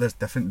 but there's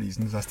different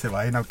reasons as to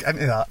why, and I'll get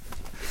into that.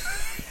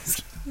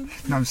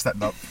 Now I'm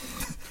sitting up.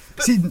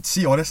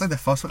 See, honestly, the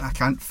first one I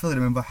can't fully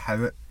remember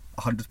how it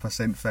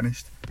 100%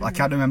 finished. I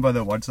can't remember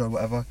the words or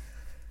whatever.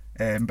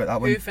 But that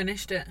one. Who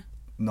finished it?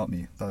 Not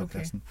me, the other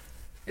person.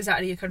 Is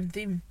that a recurring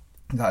theme?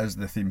 That is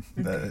the theme.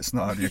 Okay. It's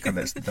not a recurring,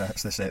 it's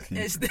the set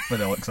theme. By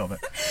the looks of it.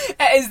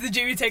 It is the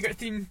Jamie Taggart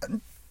theme.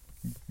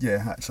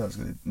 Yeah, actually, I was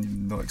going to,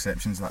 no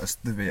exceptions. That's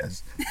the way it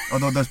is.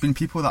 Although there's been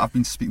people that I've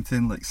been speaking to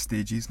in like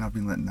stages, and I've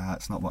been like, nah,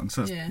 it's not working.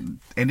 So it's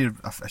any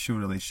official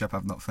relationship,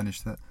 I've not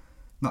finished it.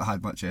 Not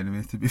had much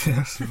anyway, to be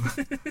fair, so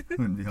it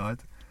wouldn't be hard.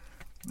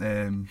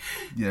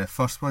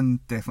 First one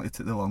definitely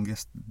took the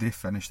longest. They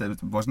finished it.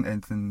 It wasn't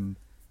anything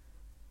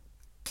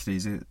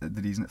crazy.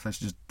 The reason it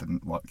finished just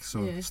didn't work,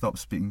 so stopped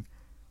speaking.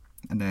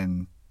 And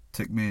then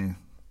took me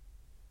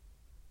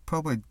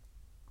probably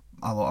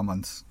a lot of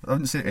months. I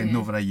wouldn't say it ended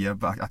over a year,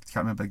 but I can't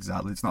remember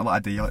exactly. It's not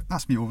like a day, like,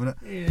 that's me over it.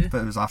 Yeah.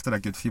 But it was after a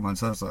good few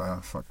months, I was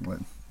like, fucking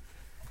like,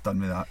 done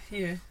with that.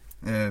 Yeah.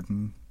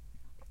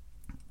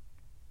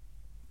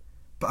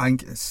 But I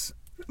think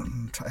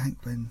I'm trying to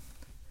think when.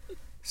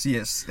 See,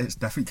 it's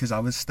different because I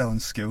was still in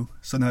school,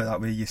 so now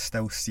that way you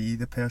still see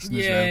the person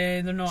as well.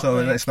 Yeah, they're not. So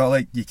like, it's not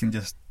like you can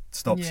just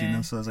stop seeing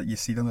them. So it's like you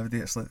see them every day.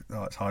 It's like,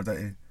 oh, it's harder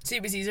to. See,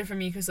 it was easier for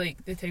me because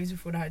like the times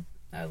before I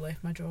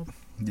left my job.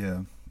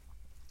 Yeah.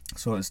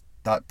 So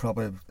that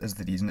probably is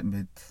the reason it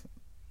made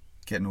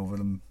getting over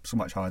them so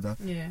much harder.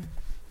 Yeah.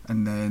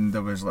 And then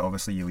there was like,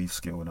 obviously you leave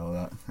school and all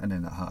that, and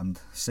then it happened.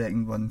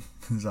 Second one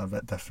is a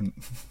bit different.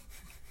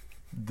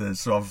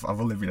 So I've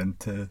only been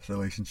into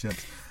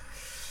relationships.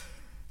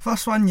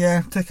 First one,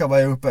 yeah, took a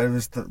while, but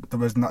there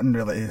was nothing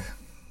really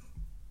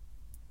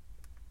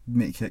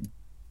to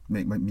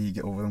make me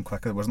get over them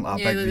quicker. There wasn't a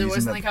big reason. Yeah, there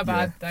wasn't like a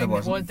bad thing.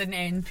 It didn't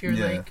end pure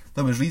like.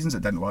 There was reasons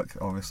it didn't work,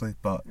 obviously,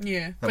 but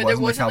yeah, there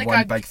wasn't like a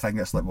one big thing.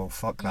 It's like, well,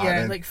 fuck that. Yeah,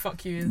 then. like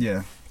fuck you.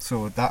 Yeah,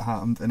 so that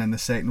happened, and then the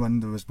second one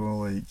there was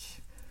more like.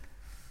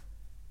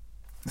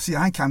 See,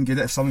 I think I'm good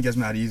at if someone gives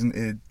me a reason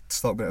to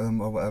stop with them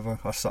or whatever,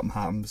 or something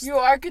happens. You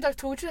are good. I've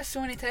told you this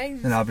so many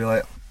times. And I'll be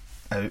like,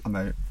 I'm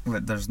out.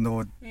 Like, there's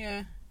not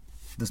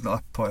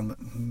a point.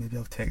 Maybe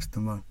I'll text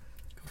them or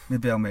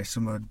maybe I'll message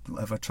them or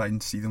whatever, try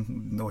and see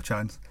them. No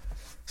chance.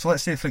 So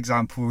let's say, for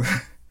example,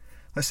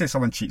 let's say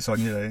someone cheats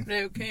on you, right?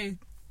 Right. Okay.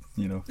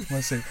 You know,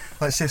 let's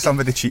say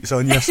somebody cheats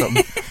on you or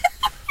something.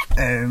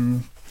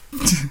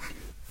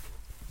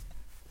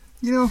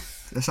 You know,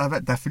 it's a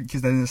bit different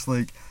because then it's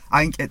like,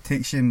 I think it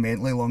takes you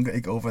mentally longer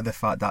to get over the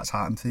fact that's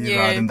happened to you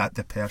rather than that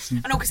the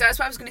person. I know, because that's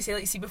what I was going to say.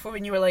 Like, see, before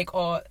when you were like,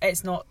 oh,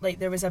 it's not like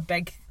there was a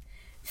big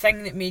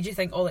thing that made you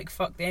think, oh, like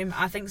fuck them.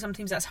 I think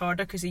sometimes that's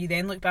harder because you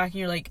then look back and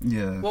you're like,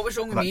 yeah, what was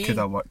wrong with me? That could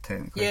have worked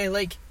technically. Yeah,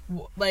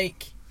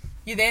 like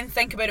you then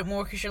think about it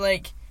more because you're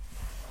like,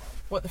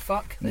 what the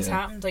fuck? This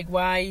happened. Like,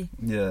 why?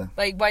 Yeah.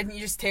 Like, why didn't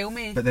you just tell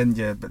me? But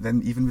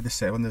then even with the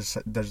second one,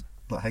 there's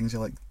like things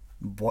you're like,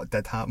 what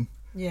did happen?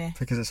 Yeah.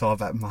 Because it's all a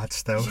bit mad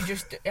still. There's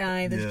just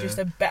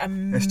a bit of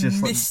mystery.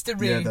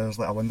 Like, yeah, there's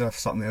like, I wonder if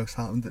something else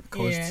happened that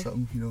caused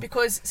something, you know.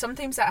 Because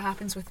sometimes that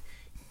happens with,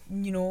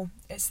 you know,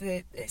 it's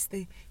the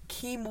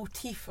key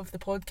motif of the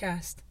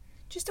podcast.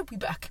 Just a wee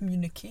bit of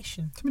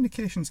communication.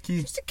 Communication's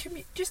key. Just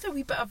a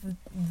wee bit of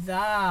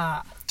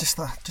that. Just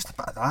a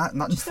bit of that.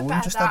 Nothing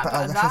phone. Just a bit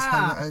of this is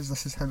how it is.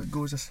 This is how it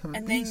goes. This is how it be.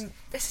 And then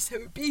this is how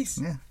it be.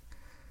 Yeah.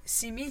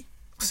 See me.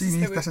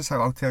 This is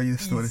how I'll tell you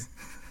the story.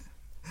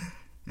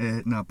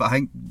 No, but I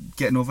think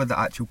getting over the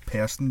actual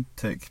person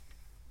took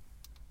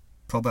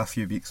probably a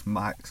few weeks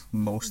max,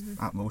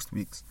 at most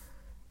weeks.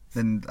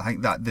 Then I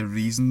think that the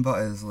reason but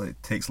is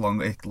like takes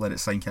longer to let it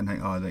sink in. Think,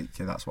 oh, right,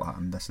 okay, that's what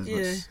happened. This is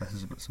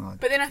what's mad.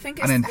 But then I think,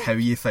 and then how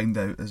you found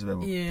out as well.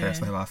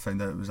 Personally, how I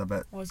found out it was a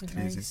bit crazy.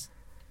 Nice.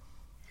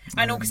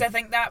 I know, because I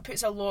think that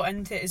puts a lot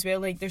into it as well.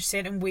 Like, there's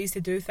certain ways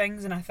to do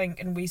things, and I think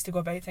and ways to go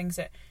about things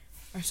that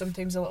are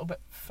sometimes a little bit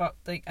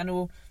fucked. Like, I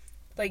know,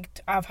 like,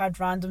 I've had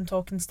random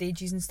talking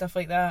stages and stuff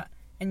like that,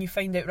 and you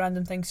find out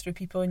random things through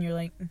people, and you're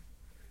like,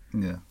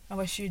 yeah, I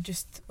wish you'd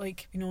just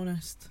like been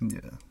honest.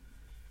 Yeah.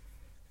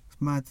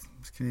 Mad,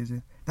 it's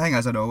crazy. The thing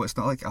is, I know it's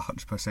not like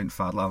 100%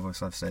 fact.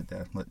 Like I've said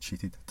there, like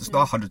cheated. It's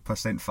not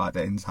 100% fact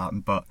that ends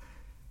happened, but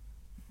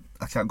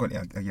I can't go into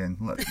again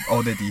like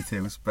all the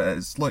details. But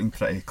it's looking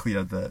pretty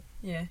clear that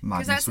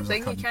because that's the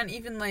thing. You can't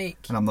even like,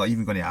 and I'm not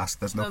even going to ask.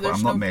 There's no point.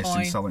 I'm not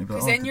messaging someone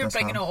because then you're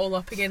bringing it all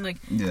up again. Like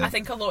I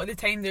think a lot of the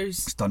time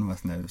it's done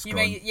with now. It's gone.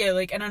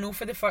 Like, and I know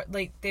for the first,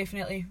 like,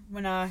 definitely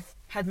when I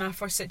had my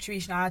first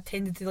situation, I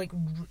tended to like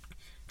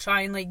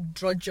try and like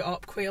drudge it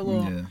up quite a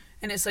lot. Yeah.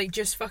 And it's like,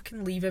 just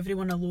fucking leave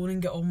everyone alone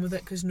and get on with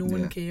it, because no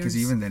one cares. Because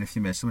even then, if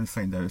you mess someone and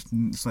find out, it's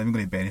not even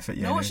going to benefit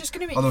you. No, anyway. It's just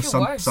going to make you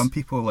feel worse. Some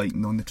people like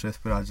knowing the truth,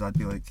 whereas I'd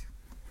be like,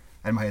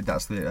 in my head,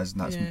 that's the way it is,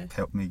 and that's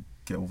helped me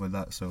get over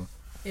that. So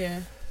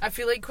yeah, I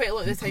feel like quite a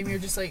lot of the time you're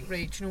just like,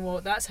 right, do you know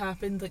what? That's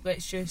happened. Like,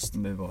 let's just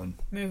move on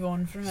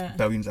from it.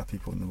 Billions of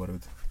people in the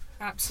world.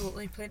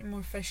 Absolutely, plenty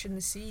more fish in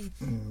the sea,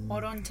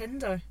 or on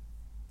Tinder.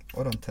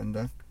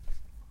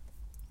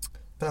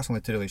 But that's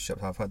only two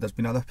relationships I've had. There's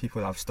been other people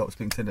that I've stopped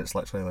speaking to, and it's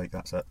literally like,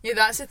 that's it. Yeah,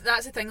 that's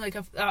the thing. Like,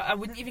 I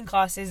wouldn't even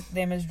class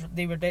them as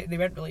they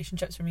weren't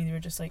relationships for me. They were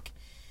just like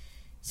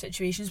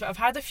situations. But I've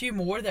had a few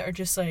more that are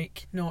just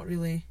like not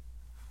really,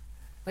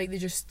 like, they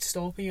just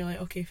stop and you're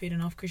like, okay, fair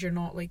enough, because you're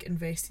not like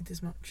invested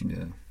as much.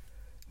 Yeah,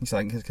 so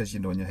I think it's because you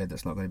know in your head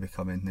it's not going to be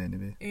coming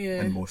anyway.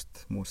 Yeah. And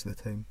most of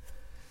the time.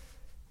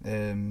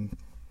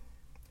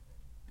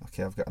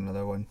 Okay, I've got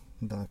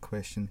another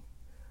question.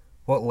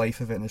 What life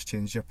event has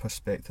changed your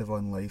perspective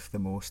on life the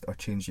most, or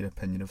changed your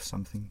opinion of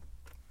something?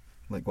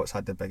 Like, what's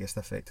had the biggest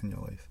effect in your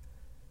life?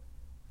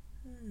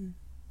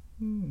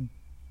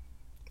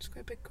 It's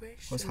quite a big question.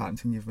 What's happened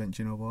to you? You've went,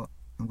 do you know what?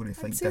 I'm going to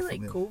think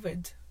differently. I'd say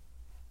like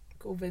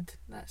COVID.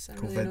 That's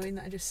really annoying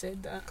that I just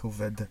said that.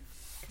 COVID.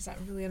 Because that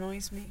really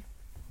annoys me.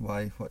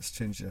 Why? What's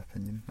changed your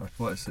opinion? Or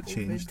what has it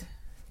changed?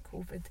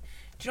 COVID.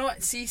 Do you know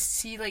what?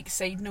 See, like,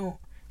 side note,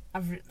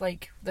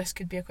 this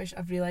could be a question.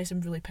 I've realised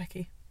I'm really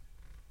picky.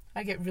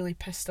 I get really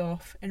pissed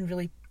off and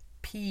really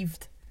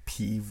peeved.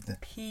 Pet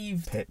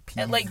peeved.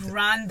 At like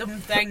random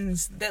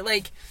things that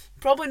like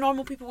probably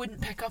normal people wouldn't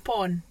pick up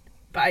on,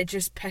 but it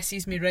just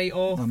pisses me right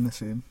off. I'm the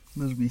same.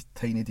 There's wee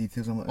tiny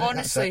details. I'm like,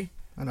 honestly.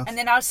 Enough. And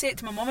then I'll say it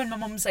to my mum, and my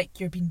mum's like,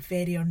 "You're being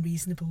very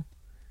unreasonable."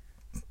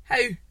 How?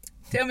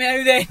 Tell me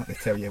how then. I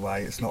tell you why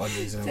it's not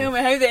unreasonable. Tell me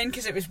how then,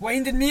 because it was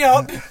winding me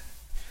up.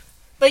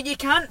 Like, you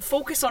can't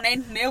focus on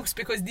anything else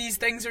because these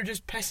things are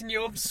just pissing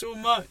you off so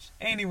much.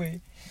 Anyways.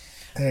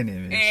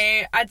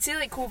 I'd say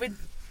like COVID,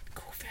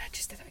 I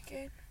just did it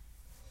again.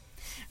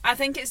 I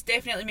think it's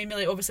definitely made me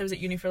like, obviously I was at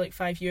uni for like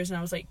 5 years and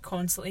I was like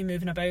constantly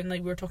moving about, and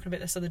like we were talking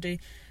about this other day,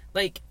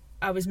 like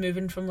I was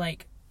moving from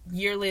like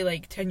yearly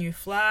like to a new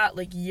flat,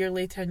 like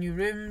yearly to a new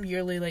room,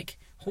 yearly like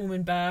home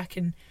and back,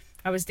 and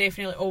I was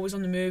definitely always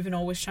on the move and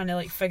always trying to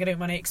like figure out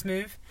my next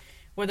move.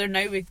 Whether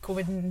now with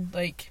COVID and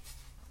like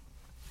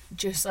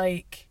just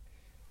like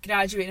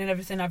graduating and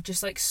everything, I've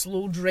just like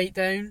slowed right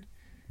down.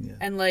 Yeah.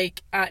 And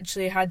like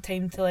actually had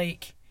time to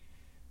like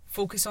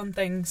focus on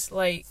things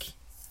like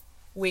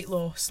weight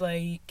loss,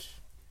 like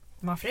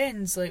my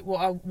friends, like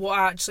what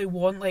I actually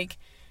want, like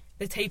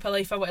the type of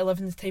life I want to live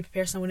and the type of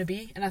person I want to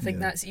be. And I think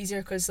that's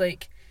easier because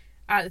like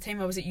at the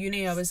time I was at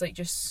uni, I was like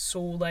just so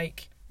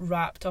like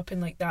wrapped up in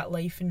like that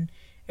life, and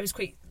it was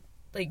quite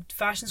like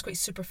fashion's quite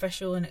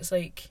superficial and it's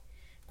like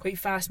quite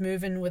fast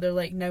moving. Whether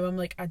like now I'm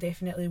like I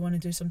definitely want to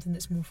do something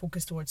that's more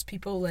focused towards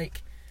people.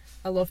 Like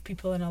I love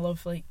people and I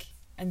love like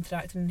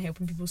interacting and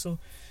helping people, so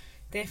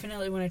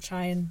definitely want to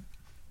try and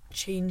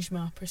change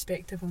my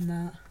perspective on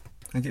that.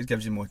 I think it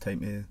gives you more time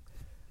to,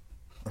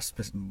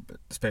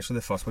 especially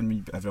the first one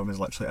when everyone was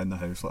literally in the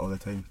house like all the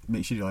time,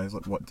 makes you realise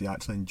like what do you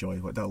actually enjoy,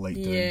 what do I like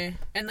doing. Yeah,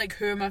 and like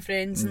who are my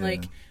friends, and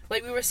like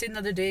we were saying the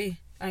other day,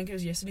 I think it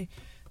was yesterday,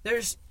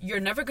 you're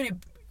never going to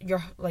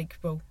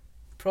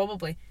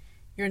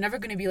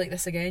be like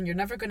this again. You're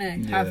never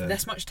going to have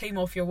this much time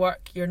off your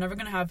work. You're never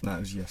going to have that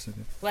was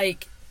yesterday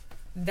like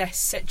this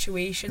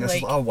situation. This like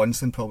is like a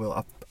once in probably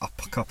like a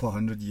couple of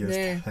 100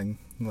 years thing.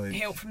 Like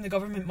help from the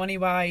government money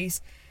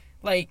wise.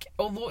 Like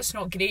although it's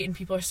not great and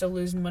people are still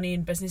losing money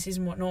in businesses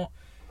and whatnot,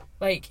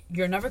 like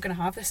you're never going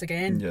to have this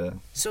again. Yeah.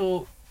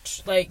 So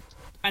like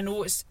I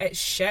know it's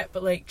shit,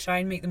 but like try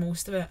and make the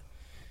most of it.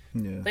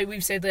 Yeah. Like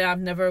we've said, like I've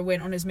never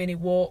went on as many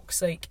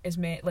walks, like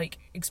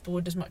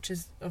explored as much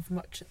as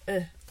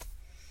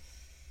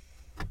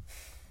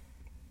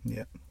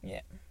Yeah.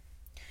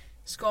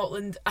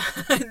 Scotland,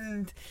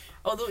 and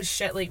although it's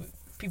shit, like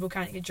people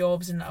can't get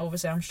jobs, and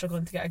obviously I'm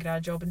struggling to get a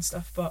grad job and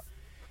stuff, but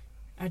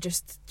I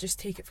just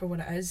take it for what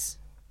it is.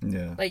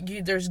 Yeah. Like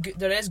there is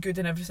good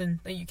in everything.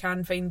 Like you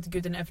can find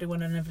good in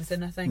everyone and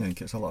everything. I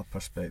think it's a lot of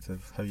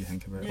perspective how you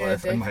think about it. Yeah, like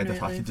if in my head,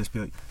 if I could just be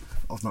like,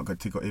 I've not got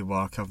to go to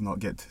work, I've not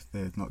got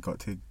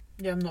to.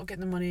 Yeah, I'm not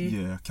getting the money.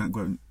 Yeah, I can't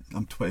go out.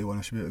 I'm 21.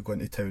 I should be able to go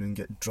into town and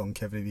get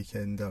drunk every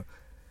weekend or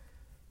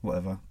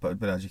whatever.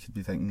 But as you could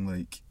be thinking,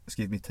 like it's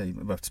gave me time.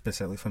 But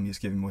specifically for me, it's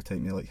giving more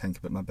time to like think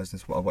about my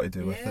business, what I want to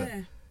do with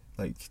it.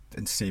 Like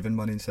and saving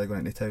money instead of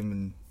going into town,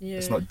 and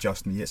it's not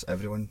just me, it's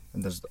everyone,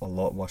 and there's a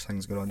lot worse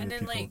things going on. And with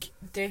then people. like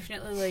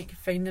definitely like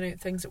finding out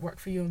things that work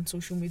for you on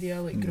social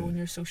media, like growing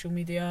your social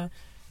media,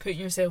 putting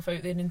yourself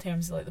out there in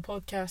terms of like the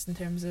podcast, in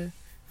terms of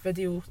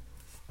video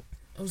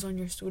on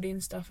your story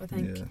and stuff. I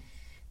think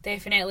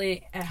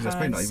definitely it has. This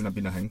might not even have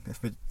been a thing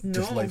if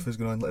just life was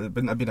going on. Like, it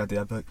wouldn't have been a day.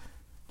 I'd be like,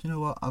 do you know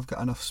what? I've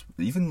got enough,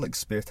 even like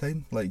spare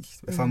time. Like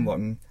if I'm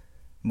working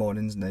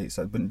mornings, nights,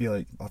 it wouldn't be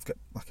like I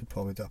could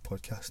probably do a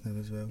podcast now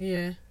as well.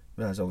 Yeah.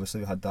 Whereas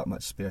obviously we had that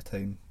much spare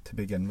time to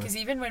begin with. Because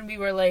even when we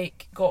were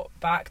like got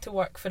back to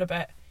work for a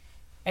bit,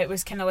 it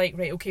was kind of like,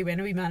 right, okay, when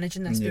are we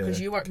managing this?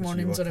 Because you work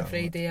mornings on a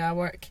Friday, I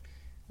work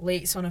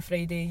lates on a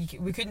Friday.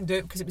 We couldn't do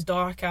it because it was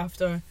dark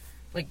after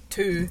like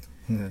 2.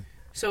 Yeah.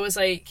 So it was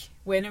like,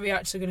 when are we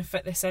actually going to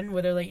fit this in?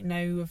 Whether like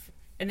now,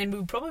 and then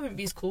we probably wouldn't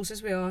be as close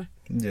as we are.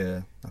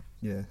 Yeah.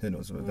 Who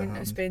knows what would happen? We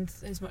wouldn't spend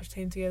as much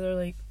time together,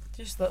 like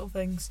just little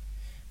things.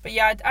 But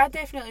yeah, I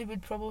definitely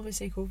would probably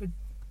say COVID.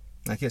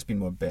 I think it's been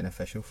more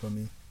beneficial for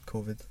me,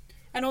 COVID.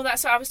 I know,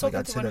 that's what I was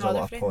talking to one of my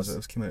other friends. I'd say there's a lot of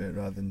positives came out of it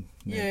rather than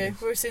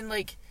negative. We were saying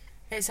like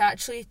it's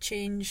actually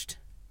changed,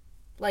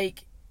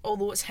 like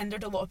although it's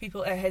hindered a lot of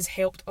people, it has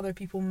helped other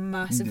people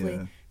massively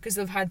because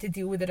they've had to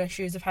deal with their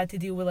issues, they've had to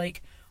deal with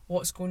like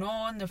what's going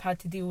on, they've had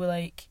to deal with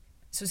like,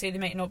 so say they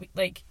might not be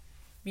like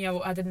me,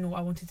 I didn't know what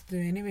I wanted to do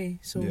anyway,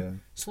 so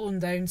slowing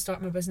down,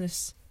 starting my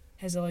business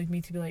has allowed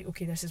me to be like,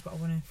 okay, this is what I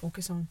want to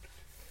focus on.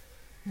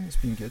 It's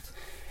been good.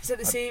 Is it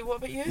the same? What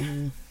about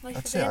you?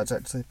 I'd say it's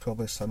actually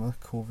probably similar.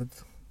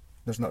 COVID.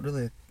 There's not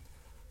really.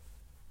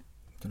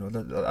 I don't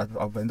know.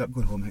 I'll end up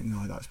going home and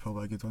thinking, no, that's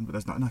probably a good one. But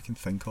there's nothing I can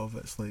think of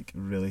that's like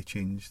really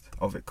changed.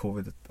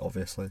 COVID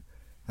obviously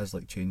has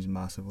like changed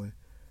massively.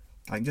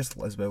 I think just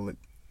as well like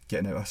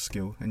getting out of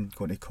school and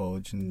going to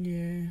college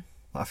and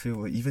I feel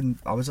like even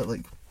I was at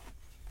like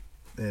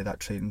that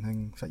training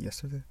thing. Was that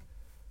yesterday?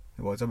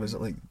 It was. I was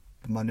at like.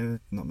 Not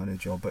my new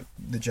job, but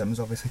the gym's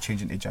obviously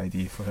changing to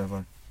JD for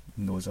whoever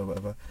knows or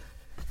whatever.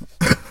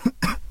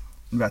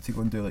 We had to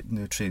go and do like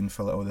new training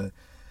for like all the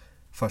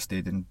first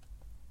aid and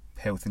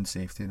health and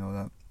safety and all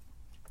that.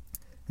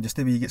 And just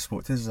the way you get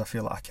spoke to is I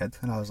feel like a kid,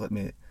 and I was like,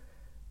 mate,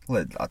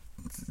 like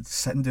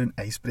sitting doing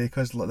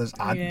icebreakers. Like there's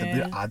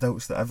we're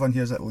adults that everyone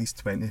here is at least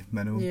 20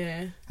 minimum.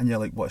 Yeah. And you're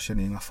like, what's your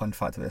name? A fun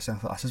fact about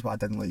yourself. This is what I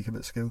didn't like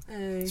about school.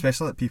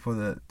 Especially like people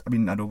that, I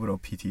mean, I know we're all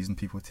PTs and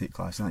people take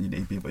classes and that, you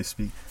need to be able to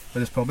speak. But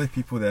there's probably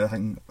people there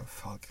thinking,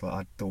 fuck, like,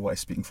 I don't want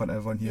to speak in front of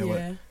everyone here.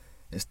 Yeah. Like,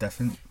 it's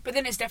different. But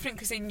then it's different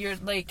because then you're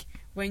like,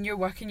 when you're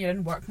working, you're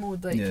in work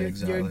mode. Like you're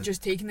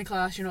just taking the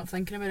class, you're not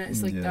thinking about it.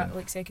 It's like that,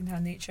 like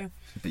second-hand nature.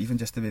 But even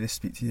just the way they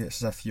speak to you,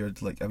 it's as if you're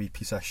like a wee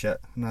piece of shit.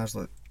 And I was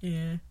like,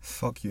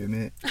 fuck you,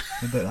 mate.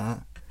 How about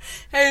that?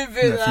 How about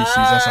that? If you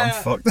see this, I'm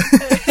fucked.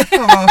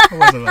 I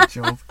wasn't a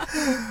job.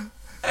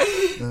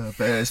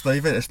 But it's not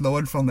even, it's no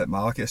one from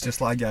McMark, it's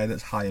just like a guy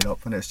that's higher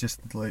up, and it's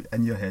just like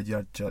in your head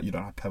you're on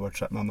a power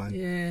trip, my man.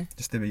 Yeah.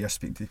 Just the way you're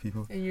speaking to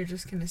people. And you're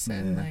just kind of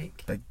sitting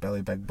like big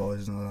belly, big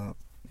boys and all that.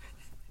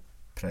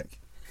 Prick.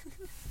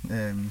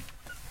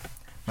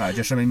 I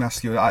just remember my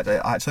school. I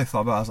actually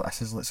thought about it, I was like,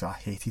 this is literally, I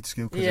hated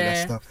school because of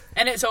this stuff.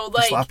 And it's all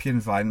like, it's like a pure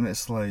environment.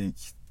 It's like,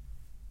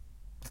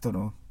 I don't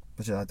know.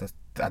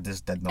 I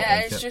just did not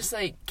like it. It's just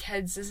like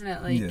kids, isn't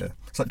it? Like, yeah,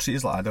 it's like treat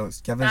us like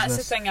adults. That's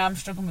the thing I'm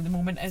struggling with at the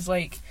moment, is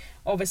like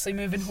obviously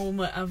moving home.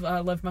 Like, I've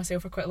lived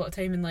myself for quite a lot of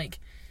time, and like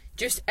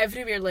just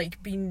everywhere,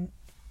 like being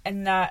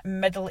in that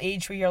middle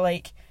age where you're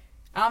like,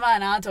 am I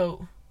an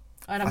adult?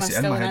 And am I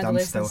still an adolescent?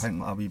 I'm still thinking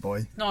like a wee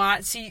boy. No,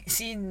 see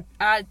me.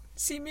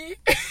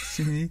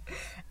 See me.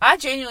 I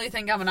genuinely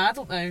think I'm an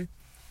adult now.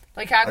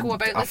 Like I go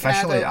about like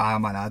officially, an adult. I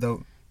am an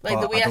adult. Like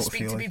the way I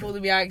speak to people,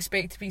 the way I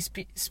expect to be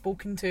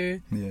spoken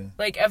to. Yeah.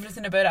 Like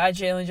everything about it, I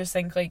genuinely just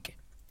think like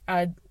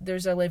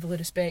there's a level of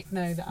respect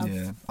now that I've.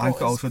 Yeah, I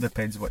think it also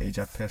depends what age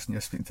of person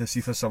you're speaking to.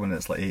 See, for someone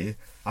that's like 80,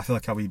 I feel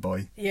like a wee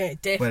boy. Yeah,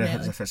 definitely.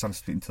 Whereas if it's I'm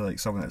speaking to like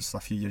someone that's a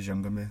few years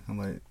younger than me, I'm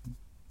like,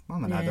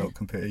 I'm an adult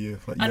compared to you.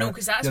 Like, I know,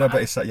 because that's you're about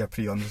to sit your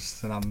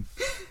pre-ons and I'm.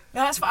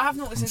 That's what I've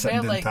noticed as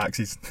well. Like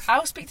taxis.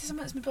 I'll speak to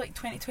someone that's maybe like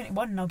 20,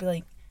 21, and I'll be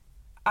like,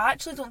 I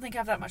actually don't think I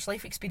have that much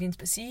life experience,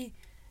 but see,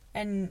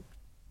 and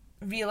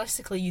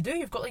realistically, you do.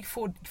 You've got like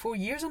four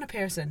years on a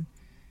person.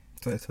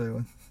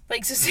 21.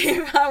 Like, so see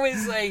if I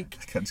was like.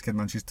 Kid's kid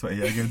man, she's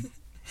 20 again.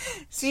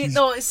 See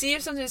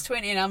if someone's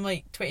 20 and I'm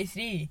like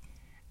 23,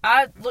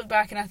 I look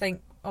back and I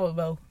think, oh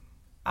well,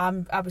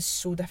 I was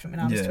so different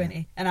when I was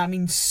 20, and I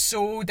mean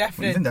so different.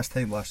 Well, even this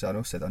time last year, I know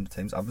I said 100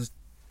 times, I was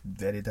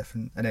very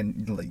different. And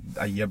then like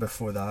a year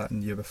before that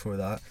and year before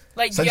that,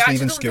 like since you actually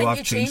leaving don't school think I've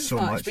you changed so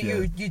much. But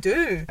you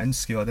do. In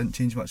school I didn't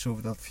change much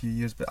over the few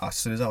years, but as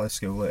soon as I left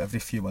school, like every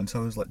few months I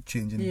was like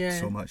changing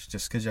so much,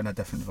 just because you're in a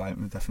different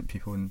environment with different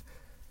people and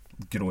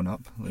growing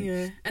up.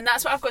 Like, and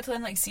that's what I've got to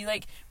learn. Like, see,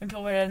 like when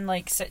people are in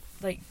like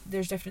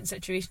there's different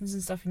situations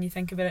and stuff, and you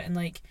think about it, and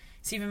like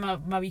see even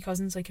my wee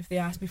cousins, like if they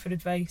ask me for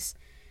advice,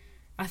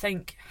 I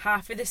think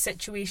half of the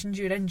situations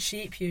you're in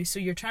shape you, so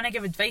you're trying to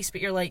give advice,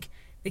 but you're like,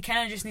 they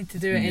kind of just need to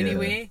do it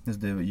anyway. Just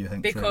do what you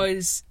think.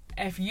 Because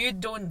if you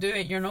don't do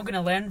it, you're not going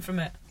to learn from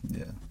it.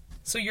 Yeah.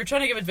 So you're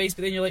trying to give advice,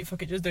 but then you're like,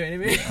 fuck it, just do it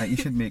anyway. Yeah, you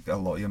should make a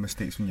lot of your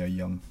mistakes when you're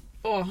young.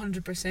 Oh,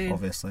 100%.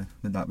 Obviously.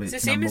 Then that way it's the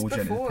same as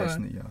before. The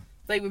person that you are.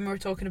 Like when we were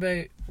talking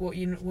about what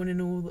you want to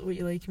know, what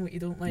you like and what you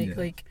don't like.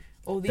 Like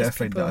all these better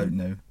find that out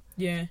now.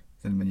 Yeah.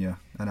 Than when you're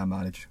in a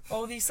marriage.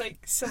 All these like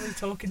silly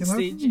talking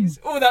stages.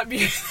 Oh, that'd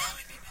be...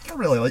 I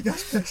really like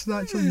this person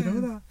actually, you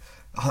know that.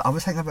 I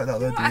was thinking about that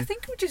the other day. I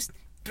think we'll just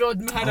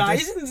broaden my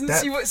horizons and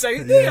see what's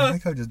out there. Yeah, I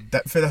think I'll just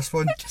dip for this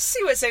one. Just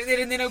see what's out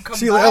there and then I'll come back.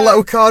 See you later,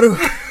 little Carol.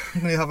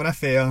 And you have an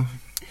affair. And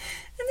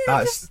then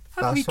I'll just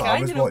have a wee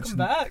kind and I'll come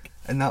back.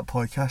 In that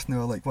podcast, and they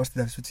were like, what's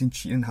the difference between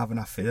cheating and having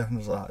an affair? And I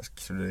was like, that's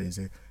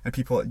crazy. And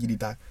people are like, you need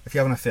that. If you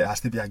have an affair, it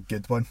has to be a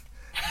good one.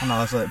 And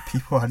I was like,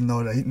 people are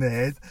not right in the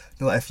head.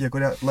 They're like, if you're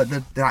going to, like,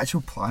 the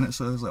actual planet,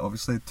 so there's like,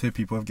 obviously, two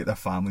people have got their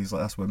families,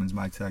 like, this woman's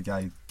married to a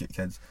guy, get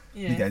kids.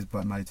 The guy's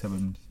married to a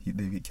woman,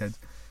 they get kids.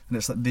 And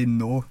it's like, they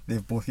know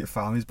they've both got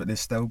families, but they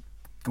still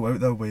go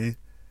out their way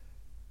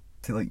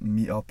to, like,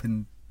 meet up,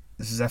 and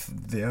it's as if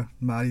they're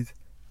married.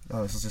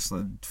 Oh, it's just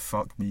like,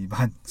 fuck me,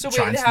 man. So wait,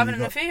 are they having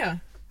an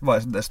affair?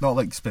 Well, it's not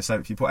like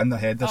specific people in their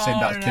head. They're saying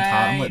that could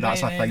happen. Like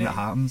that's a thing that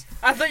happens.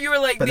 I thought you were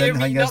like, but they're then the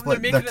thing meeting is, up,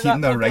 like, they're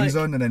keeping their rings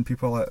on, and then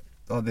people are like,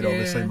 oh, they're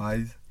obviously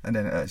married, and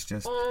then it's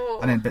just,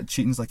 but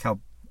cheating's like a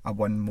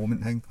one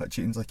moment thing. Like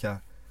cheating's like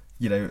you're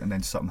out and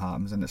then something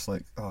happens, and it's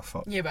like, oh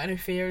fuck. Yeah, but an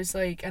affair is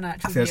like an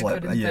actual. Affair's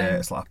like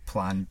it's like a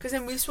plan. Because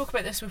then we spoke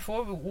about this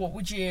before. But what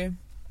would you?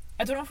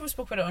 I don't know if we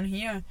spoke about it on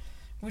here.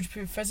 Would you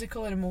put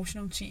physical and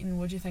emotional cheating?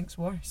 What do you think's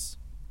worse?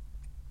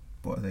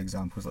 What are the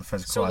examples? Like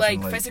physical. So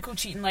like physical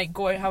cheating, like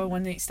go out have a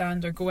one night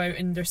stand, or go out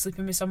and they're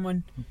sleeping with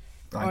someone,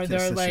 or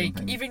they're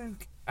like even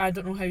I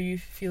don't know how you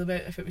feel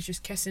about if it was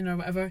just kissing or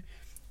whatever,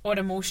 or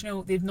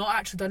emotional. They've not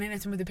actually done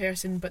anything with the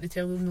person, but they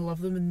tell them they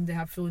love them and they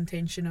have full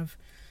intention of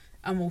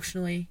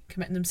emotionally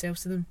committing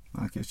themselves to them. I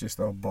think it's just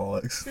all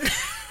bollocks.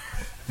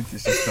 I think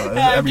it's just all,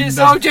 I mean, it's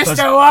all just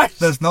a wash.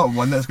 There's not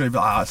one that's going to be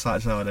like, that's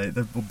actually alright.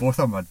 Both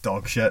of them are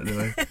dog shit,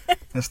 really.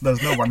 There's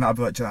no one that'll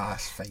be like,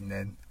 that's fine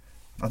then.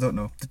 I don't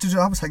know.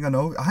 I was thinking, I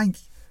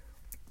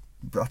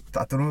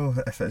don't know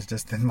if it's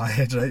just in my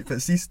head, right?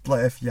 But see,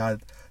 like if you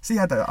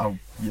had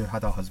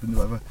a husband or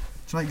whatever, do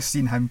you like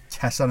seeing him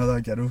kiss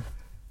another girl?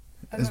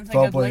 it's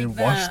probably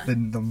worse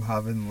than them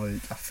having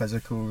like a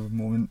physical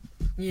moment.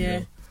 Yeah. You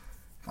know?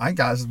 I think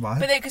that's mad.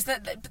 But then, because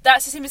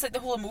that's the same as like the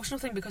whole emotional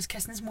thing, because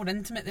kissing's more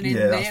intimate than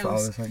anything else. Yeah, that's what I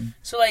was thinking.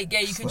 So like,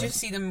 yeah, you could just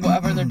see them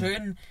whatever they're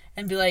doing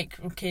and be like,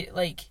 okay,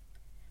 like.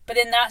 But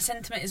then that's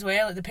intimate as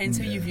well. It depends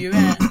how you view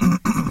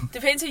it.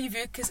 Depends how you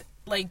view it, because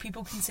like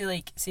people can say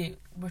like, say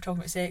we're talking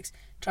about sex,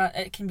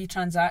 it can be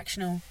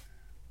transactional.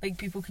 Like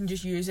people can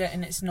just use it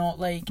and it's not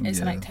like it's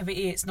an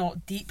activity. It's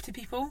not deep to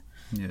people.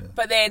 Yeah.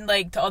 But then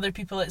like to other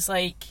people, it's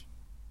like,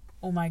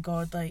 oh my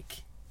god,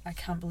 like I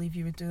can't believe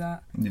you would do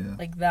that. Yeah.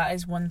 Like that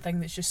is one thing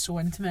that's just so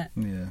intimate.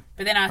 Yeah.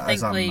 But then I that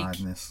think like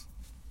madness.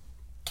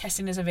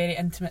 Kissing is a very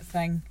intimate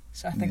thing,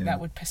 so I think that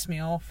would piss me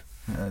off.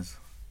 It is.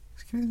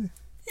 It's crazy.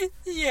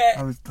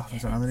 Yeah. That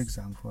was another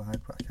example I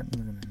had, but I can't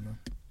even remember.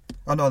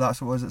 Oh no, that's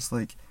what it was. It's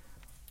like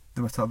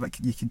they were talking about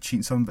you can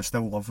cheat someone but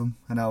still love them,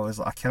 and I was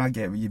like, I kind of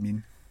get what you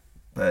mean,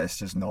 but it's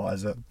just not,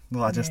 is it?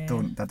 Well, I just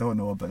don't. I don't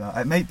know about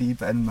that. It might be,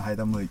 but in my head,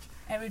 I'm like,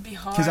 it would be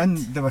hard.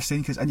 Because they were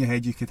saying, because in your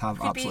head you could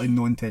have absolutely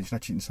no intention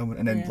of cheating someone,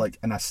 and then like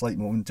in a slight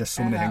moment, just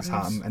so many things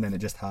happen, and then it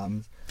just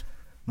happens.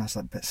 And that's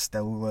like, but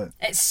still, like,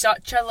 it's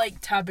such a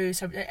like taboo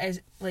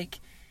subject.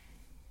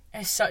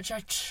 It's such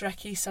a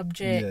tricky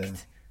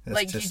subject. Yeah.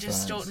 Like you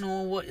just don't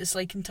know what it's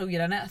like until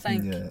you're in it, I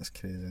think. Yeah, it's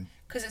crazy.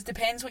 Because it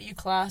depends what you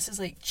class as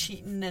like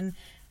cheating, and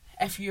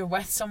if you're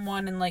with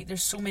someone, and like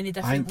there's so many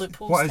different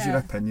loopholes. What is your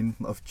opinion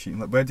of cheating?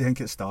 Like, where do you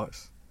think it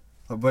starts?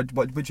 Like,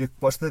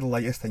 what's the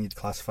lightest thing you'd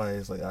classify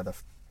as like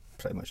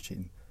pretty much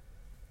cheating?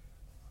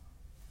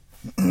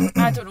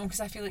 I don't know, because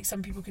I feel like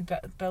some people could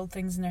build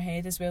things in their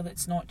head as well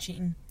that's not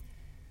cheating.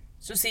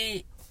 So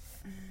say,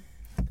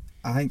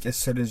 I think as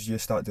soon as you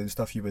start doing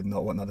stuff you would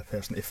not want another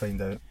person to find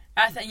out.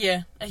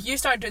 If you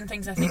start doing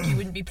things, I think you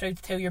wouldn't be proud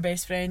to tell your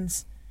best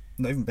friends.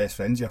 Not even best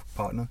friends, your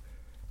partner.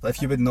 Like,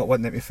 if you would not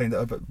want them to find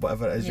out about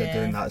whatever it is you're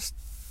doing, that's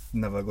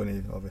never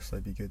going to obviously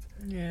be good.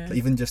 Yeah. Like,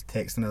 even just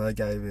texting another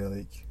guy, be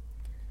like.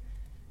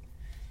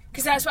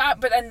 Because that's what.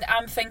 But then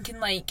I'm thinking,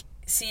 like,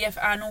 see if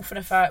I know for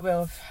a fact.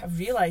 Well, I've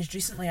realised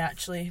recently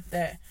actually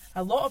that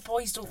a lot of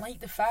boys don't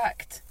like the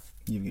fact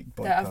that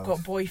I've got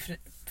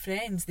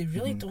friends. They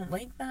really don't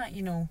like that,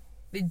 you know.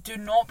 They do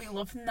not be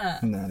loving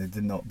that. Nah, they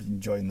did not be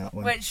enjoying that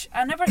one. Which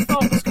I never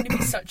thought was going to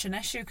be such an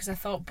issue, because I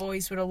thought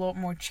boys were a lot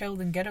more chill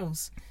than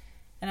girls.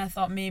 And I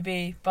thought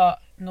maybe,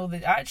 but no,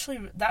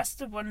 that's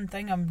the one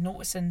thing I'm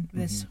noticing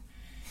with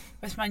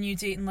my new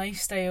dating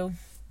lifestyle,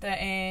 that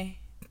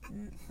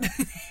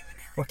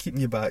we're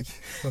keeping you back.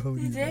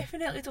 They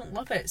definitely don't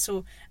love it.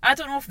 So I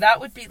don't know if that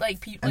would be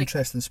like people.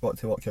 Interesting spot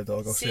to walk your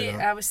dog. I'll say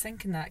that. I was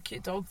thinking that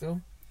cute dog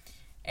though.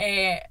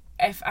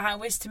 If I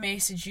was to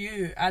message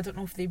you, I don't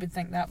know if they would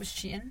think that was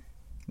cheating.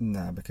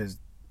 Nah, because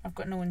I've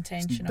got no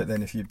intention. But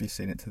then if you'd be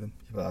saying it to them,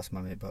 you'd be like, that's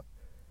my mate, but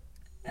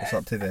it's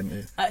up to them.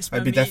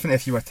 It'd be different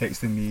if you were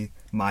texting me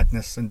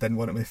madness and didn't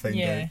want me to find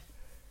out.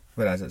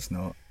 Whereas it's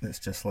not. It's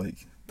just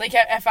like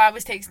if I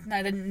was texting and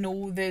I didn't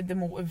know the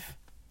motive.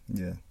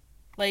 Yeah.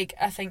 Like,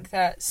 I think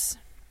that's.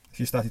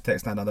 If you started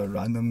texting another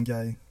random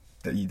guy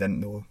that you didn't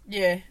know.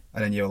 Yeah.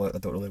 And then you're like, I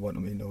don't really want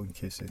him to know in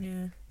case of.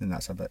 Yeah. Then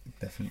that's a bit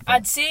different.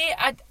 I'd say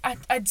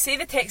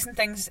the texting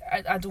things.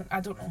 I don't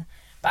know,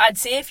 but I'd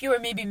say if you were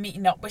maybe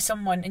meeting up with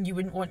someone and you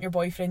wouldn't want your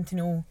boyfriend to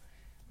know,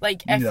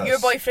 like if your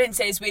boyfriend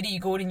says where are you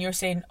going and you're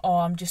saying, oh,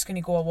 I'm just going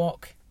to go a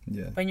walk.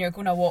 Yeah. When you're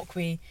going to walk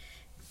with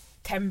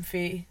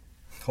Timothy.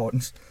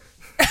 Hortons.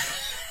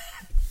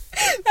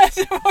 That's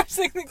the first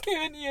thing that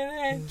came into your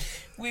head.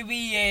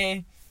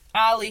 We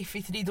Ali for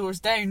 3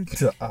 doors down.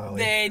 Ali.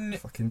 Then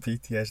fucking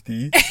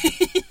PTSD.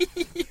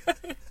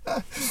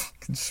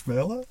 Can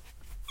smell it.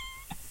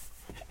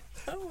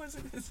 That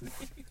wasn't his name.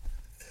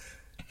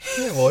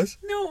 Yeah, it was.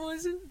 No, it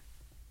wasn't.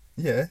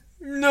 Yeah.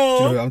 No.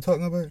 Do you know what I'm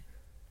talking about?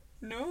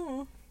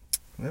 No.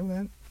 Well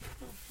then.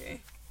 Okay.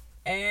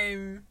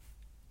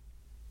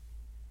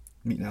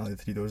 Meeting Ali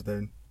 3 doors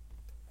down.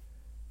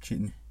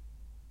 Cheating.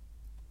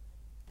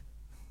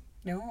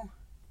 No.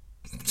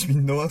 Do you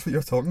mean no? That's what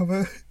you're talking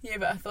about? Yeah,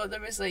 but I thought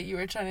there was like you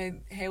were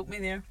trying to help me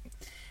there.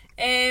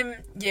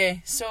 Yeah.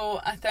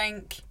 So I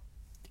think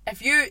if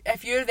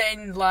you're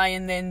then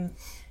lying, then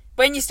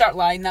when you start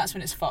lying, that's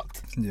when it's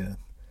fucked. Yeah.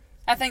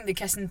 I think the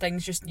kissing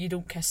thing's just you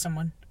don't kiss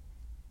someone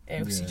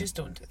else. You just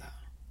don't do that.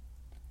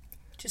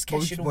 Just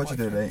kiss your own boyfriend.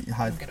 What you do, right? You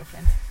had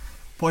girlfriend.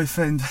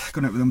 Boyfriend,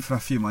 going out with them for a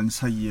few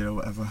months, a year or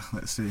whatever.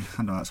 Let's say.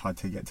 I know that's hard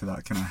to get to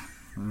that kind of.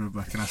 We're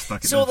kind of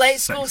stuck. So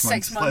let's go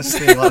 6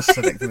 months. Let's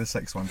stick to the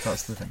 6 months.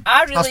 That's the thing.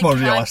 That's more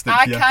realistic.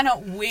 I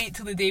cannot wait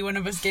till the day one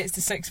of us gets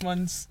to 6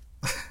 months.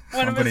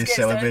 I'm going to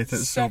celebrate it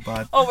so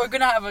bad. Oh, we're going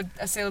to have a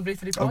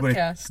celebratory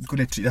podcast. I'm going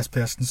to treat this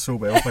person so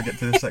well if I get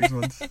to the 6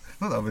 months.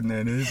 Not that I wouldn't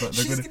anyway, but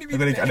they're going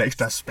to get an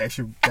extra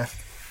special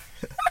gift.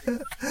 So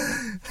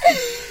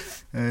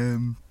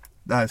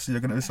you're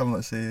going to do something,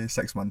 let's say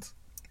 6 months.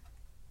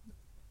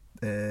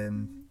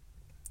 Night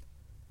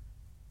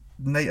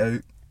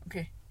out.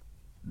 Okay.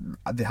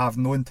 They have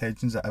no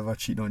intentions of ever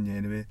cheating on you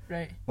anyway.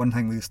 Right. One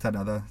thing leads to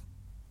another.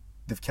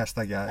 They've kissed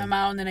a guy. Am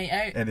I on the night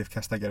out? Yeah, they've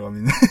kissed a girl, I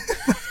mean.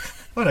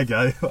 Or a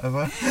guy,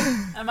 whatever.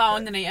 Am I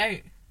on the night out?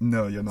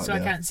 No, you're not so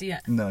there. I can't see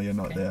it? No, you're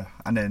not there.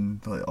 And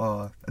then,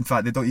 like, in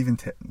fact, they don't even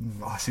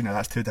see, now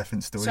that's two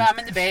different stories. So I'm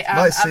in the bed,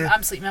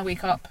 I'm sleeping, I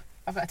wake up,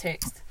 I've got a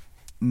text.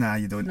 Nah,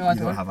 you don't. No, I you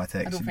don't have a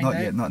text. Not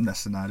yet. Not in this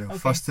scenario. Okay.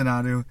 First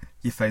scenario,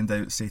 you find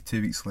out, say,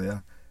 2 weeks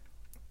later,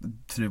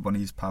 through one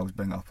of his pals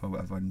bring it up or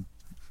whatever, and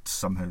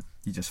somehow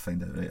you just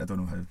find out, right? I don't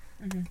know how,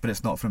 but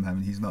it's not from him,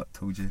 and he's not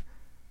told you.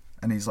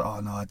 And he's like, "Oh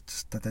no, I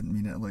didn't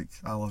mean it. Like,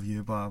 I love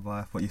you, blah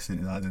blah." What are you saying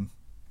to that then?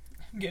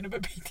 I'm getting a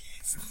bit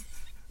PTSD.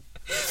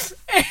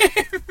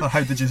 Or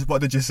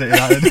what did you say to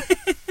that then?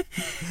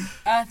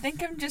 I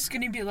think I'm just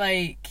gonna be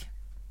like.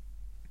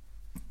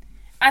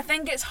 I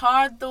think it's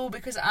hard though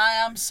because I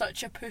am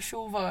such a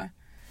pushover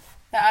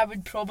that I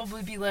would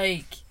probably be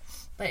like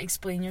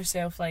explain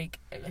yourself, like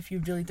if you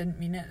really didn't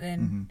mean it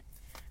then.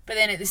 But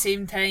then at the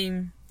same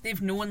time,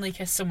 they've knowingly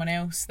kissed someone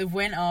else. They've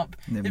went up.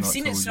 They've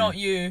seen it's not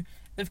you.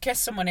 They've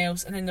kissed someone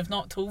else and then they've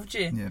not told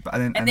you. Yeah, but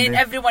and then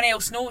everyone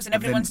else knows and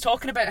everyone's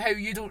talking about how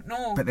you don't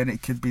know. But then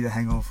it could be the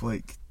hang of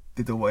like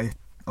they don't want to.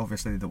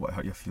 Obviously, they don't want to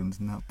hurt your feelings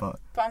and that. But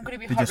I'm going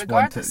to be hurt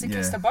regardless. They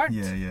kissed a bird.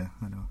 Yeah,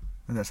 I know.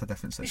 That's a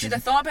different situation. You should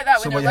have thought about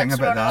that when your lips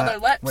were on other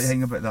lips. What do you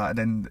think about that? And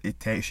then he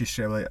texts you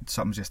straight like,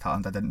 something's just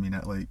happened, I didn't mean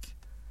it, like,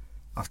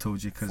 I've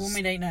told you because... Phone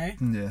me right now.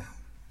 Yeah,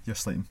 you're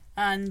sleeping.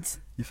 And...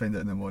 You find it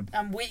in the morning.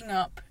 I'm waking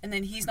up and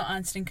then he's not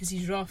answering because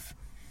he's rough.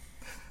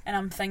 And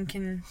I'm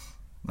thinking...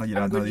 No,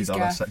 you're in all these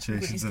other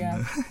situations.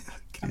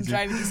 I'm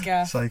driving his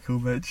gaff. Psycho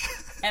bitch.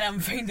 And I'm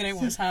finding out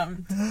what's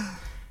happened.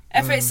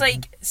 If it's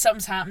like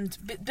something's happened,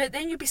 but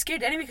then you'd be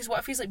scared anyway because what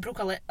if he's like broke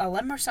a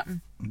limb or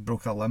something?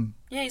 Broke a limb?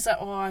 Yeah, he's like,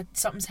 oh,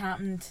 something's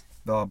happened.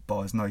 Oh,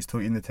 boss, no, he's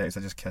told you in the text,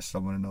 I just kissed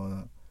someone and all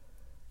that.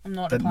 I'm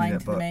not replying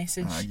to the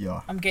message.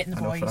 Yeah. I'm getting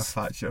the boys. For a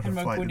fact you're and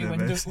we're going to the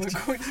window.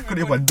 We're going to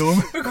the window.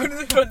 We're going to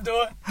the front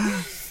door.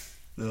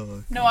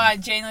 Oh, no, I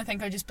genuinely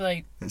think I'd just be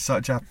like... It's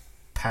such a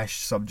pish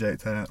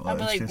subject, isn't it? I'd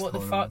be like, what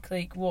the fuck?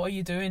 Like, what are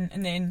you doing?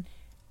 And then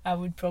I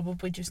would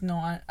probably just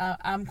not...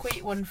 I'm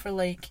quite one for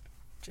like,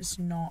 just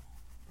not...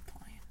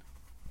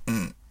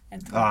 No,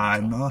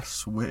 I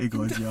swear to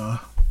God, yeah.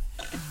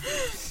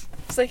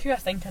 It's like who I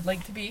think I'd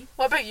like to be.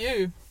 What about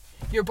you?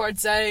 Your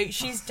bird's out,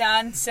 she's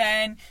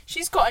dancing,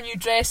 she's got a new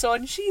dress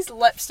on, she's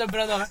lips her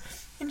brother,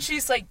 and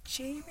she's like,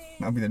 Jamie,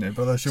 I'll be the new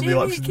brother, she'll Jamie, be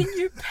lipsing. Can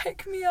you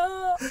pick me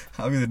up?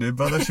 I'll be the new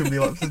brother, she'll be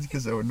lipsing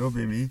because it will not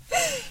be me.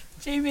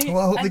 Jamie, well,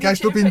 I hope the guy's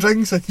still being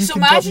drinks, so he so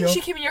can imagine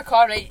she came in your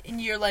car, right, and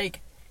you're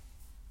like,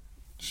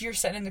 you're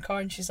sitting in the car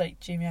and she's like,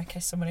 Jamie, I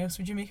kissed someone else,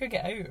 would you make her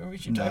get out or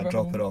would you drive her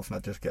drop home? her off and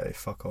I'd just get it,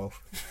 fuck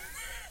off.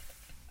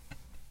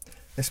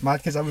 It's mad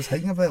because I was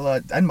thinking about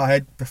like in my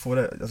head before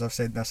it, as I've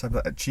said this,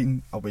 about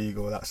cheating, away you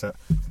go, that's it.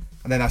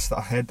 And then I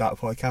heard that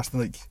podcast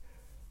and like,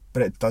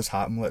 but it does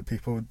happen, like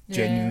people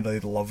genuinely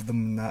love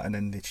them and that, and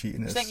then they cheat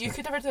and do you think you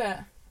could ever do it?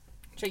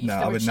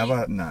 I would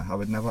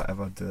never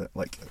ever do it.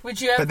 Like, would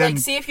you ever, like,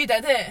 say if you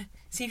did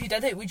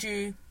it, would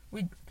you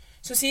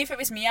so see if it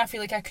was me, I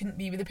feel like I couldn't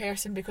be with the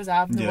person because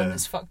I'm the one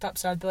that's fucked up,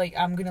 so I'd be like,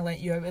 I'm gonna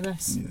let you out of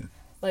this. Yeah.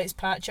 Let's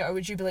patch it, or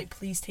would you be like,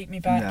 please take me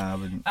back? Nah, I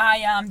wouldn't. I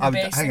am the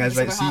best thing that's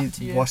ever happened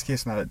to you. Worst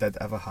case scenario, it did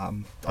ever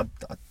happen.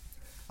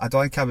 I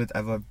don't think I would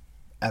ever.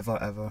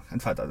 In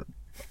fact,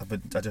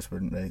 I just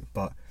wouldn't, right?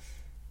 But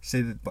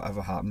say that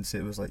whatever happened, say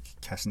it was like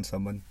kissing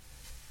someone,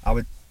 I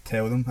would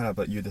tell them, and I'd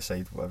be like, you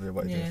decide whatever you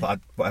want to do. Like,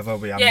 whatever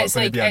way, I'm not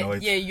going to be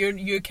annoyed.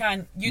 You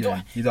can't. You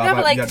don't have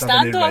a leg to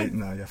stand on. Right.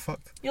 No, you're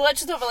fucked. You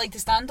literally don't have a leg to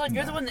stand on.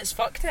 You're the one that's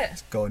fucked it.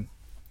 It's gone.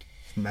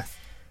 It's myth.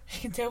 You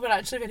can tell we're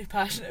actually very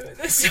passionate about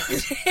this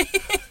subject.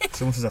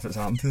 It's almost as if it's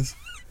happened to us.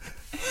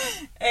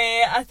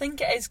 I think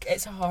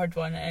it's a hard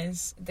one. It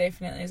is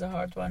definitely is a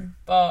hard one.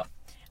 But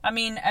I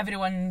mean,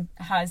 everyone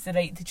has the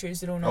right to choose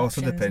their own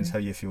options. It also depends how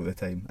you feel at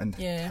the time and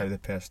how the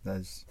person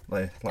is.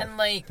 Like and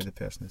how the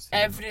person is.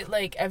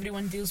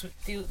 Everyone deals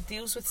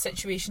with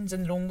situations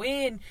in their own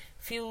way and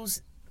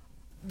feels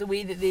the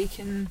way that they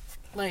can,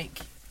 like,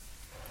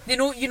 you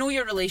know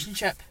your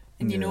relationship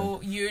and you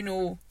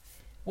know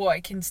what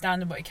it can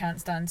stand and what it can't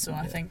stand, so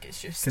I think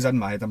it's just... Because in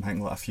my head I'm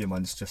thinking like a few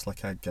months just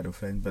like a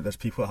girlfriend, but there's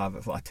people that have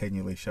it for like a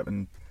 10-year relationship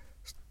and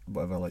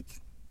whatever, like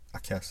a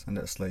kiss, and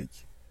it's like...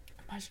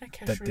 Imagine a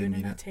kiss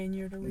ruining a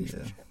 10-year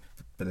relationship.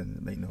 Yeah, but then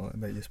it might not, it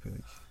might just be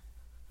like...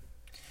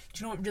 Do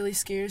you know what really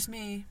scares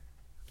me?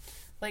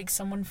 Like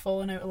someone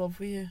falling out of love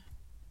with you.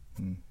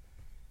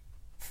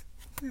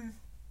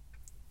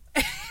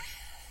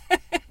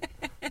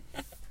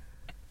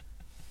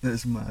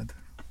 It's mad.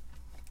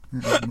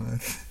 It is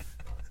mad.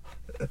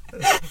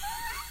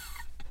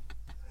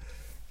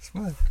 It's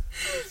mad.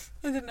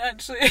 I didn't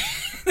actually.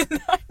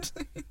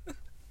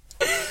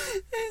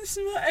 It's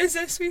mad. Is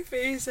this my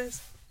face?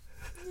 It's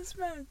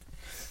mad.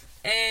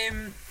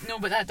 No,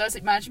 but that does.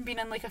 Imagine being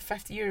in like a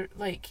 50-year,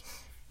 like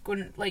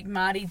going like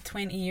married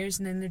 20 years,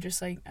 and then they're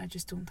just like, I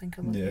just don't think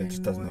I love you anymore. Yeah, it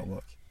just does not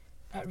work.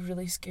 That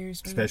really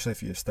scares me. Especially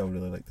if you still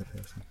really like the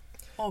person.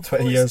 Oh,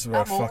 20 years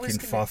were fucking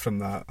far from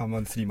that. I'm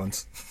on 3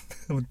 months.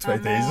 I'm on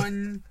 20 days.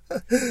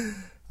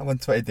 I'm on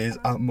 20 days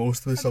at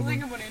most with someone. I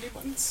don't think I'm on any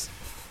months.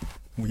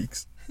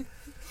 Weeks.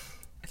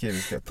 Okay,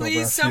 we've got probably Please,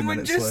 a few someone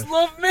minutes just left.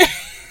 love me.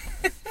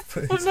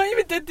 We've not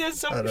even did the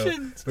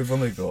assumptions. We've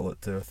only got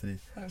like 2 or 3.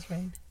 That's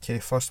fine. Okay,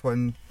 first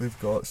one we've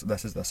got, so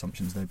this is the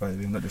assumptions now, by the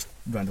way, I'm not just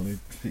randomly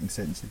speaking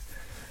sentences.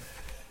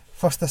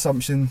 First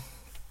assumption,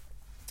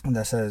 and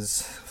this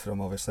is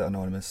from obviously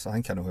Anonymous, I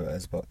think I know who it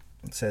is, but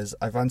it says,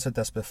 I've answered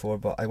this before,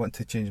 but I want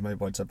to change my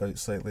words about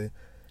slightly.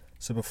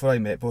 So before I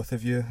met both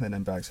of you, and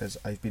then back says,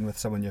 I've been with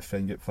someone in your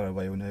friend group for a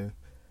while now.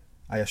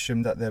 I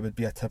assumed that there would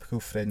be a typical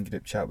friend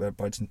group chat where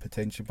birds and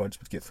potential birds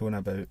would get thrown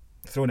in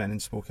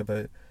and spoke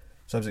about.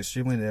 So I was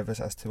extremely nervous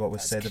as to what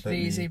was said about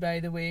me. That's crazy, by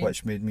the way.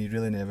 Which made me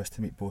really nervous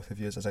to meet both of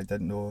you, as I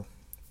didn't know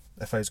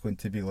if I was going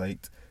to be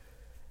liked.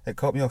 It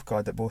caught me off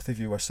guard that both of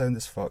you were sound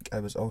as fuck.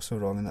 I was also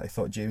wrong in that I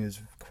thought Jamie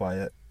was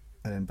quiet,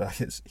 and in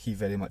brackets, he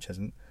very much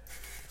isn't.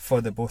 For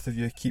the both of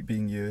you, keep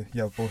being you.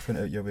 You have both went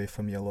out your way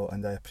for me a lot,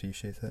 and I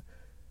appreciate it.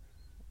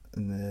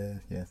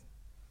 And yeah.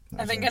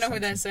 I think I know who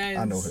this is.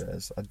 I know who it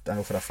is. I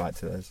know for a fact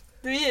who it is.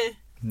 Do you?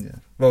 Yeah.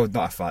 Well,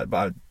 not a fact,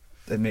 but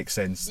it makes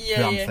sense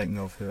who I'm thinking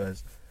of who it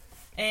is.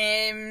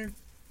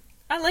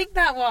 I like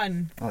that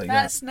one.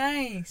 That's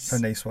nice. It's a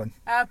nice one.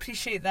 I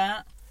appreciate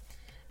that.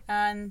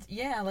 And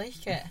yeah, I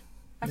like it.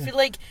 I feel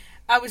like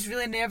I was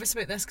really nervous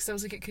about this because I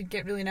was like, it could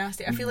get really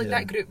nasty. I feel like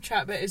that group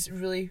chat bit is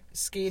really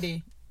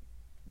scary.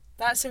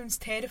 That sounds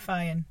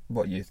terrifying.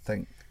 What you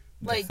think?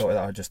 Like, thought of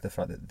that, or just the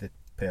fact that the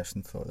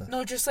person thought that?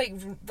 No, just like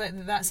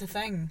that's a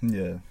thing.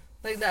 Yeah.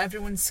 Like that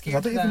everyone's scared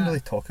of that. I don't even really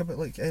talk about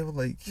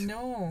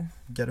no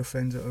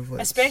girlfriends out of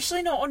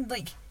especially not on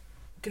like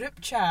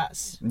group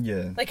chats.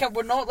 Yeah. Like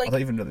we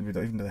don't even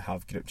really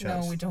have group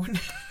chats. No, we don't.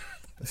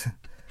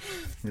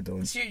 We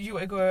don't. So you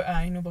want to go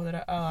out? No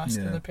bother. I'll ask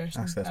the other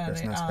person. Ask this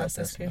person. Right, ask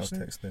that person. I'll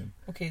text them.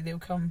 Okay, they'll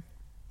come.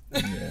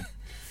 Yeah.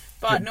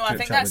 But no, I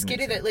think that's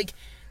scary that like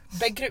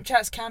big group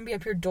chats can be a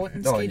pure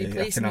daunting, scary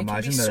place, and it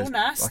can be so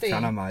nasty. I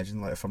can imagine,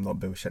 like, if I'm not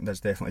bullshitting,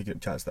 there's definitely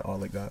group chats that are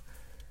like that.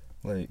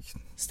 Like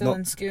still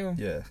in school.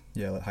 Yeah,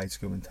 like high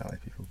school mentality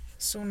people.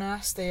 So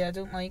nasty. I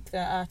don't like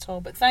that at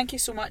all. But thank you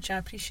so much. I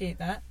appreciate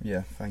that.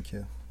 Yeah, thank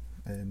you.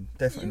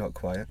 Definitely not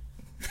quiet.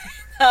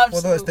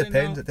 Absolutely. Although it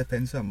depends. It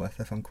depends who I'm with,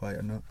 if I'm quiet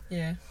or not.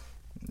 Yeah.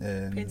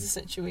 Depends the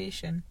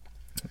situation.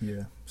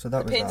 Yeah. So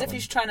that depends was that if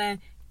he's trying to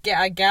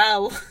get a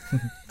gal.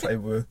 Try to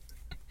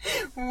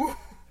woo.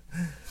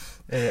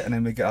 And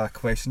then we got a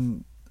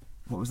question.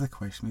 What was the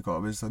question we got?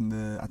 It was on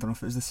the, I don't know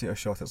if it was the Seater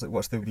shot. It's like,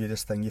 what's the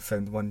weirdest thing you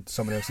found on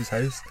someone else's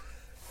house?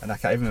 And I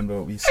can't even remember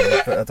what we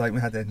said, but I don't think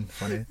we had anything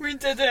funny. We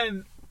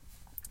didn't.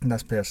 And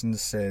this person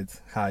said,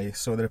 hi.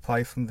 So the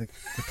reply to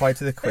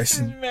the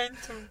question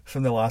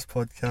from the last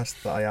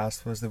podcast that I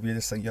asked was the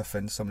weirdest thing you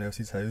found in someone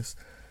else's house.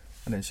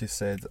 And then she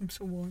said, I'm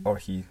so warm. Or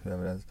he,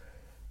 whoever it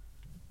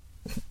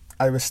is.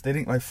 I was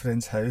staying at my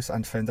friend's house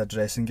and found a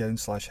dressing gown /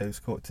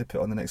 housecoat to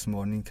put on the next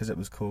morning because it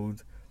was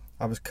cold.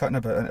 I was cutting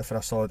about in it for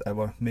a solid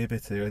hour, maybe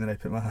 2, and then I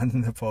put my hand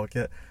in the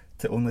pocket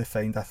to only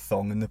find a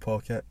thong in the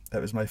pocket.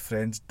 It was my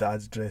friend's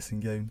dad's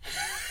dressing gown.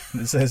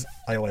 And it says,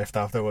 I left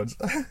afterwards.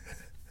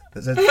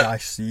 It says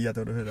 -C, I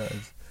don't know who that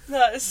is.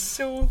 That is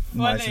so funny.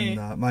 Imagine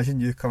that. Imagine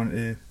you coming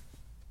to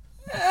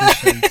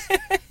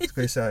it's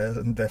going to say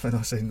I'm definitely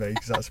not saying right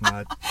because that's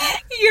mad.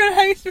 Your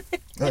house.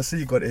 Let's say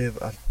you go to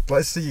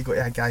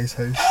a guy's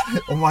house.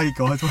 Oh my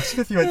god, imagine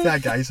if you went to a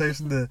guy's house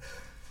and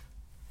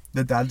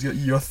the dad's got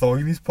your thong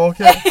in his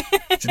pocket.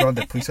 Do you know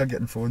the police are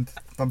getting phoned?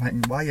 I'm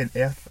thinking, why on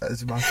earth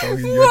is my thong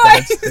in your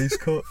dad's face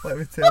coat? Let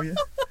me tell you.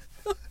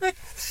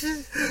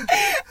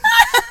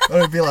 Or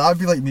it'd be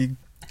like me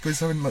going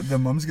something the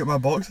mum's got my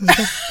boxes in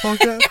his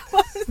pocket.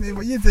 Mate,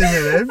 what are you doing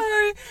with them?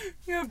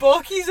 Your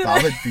bockies in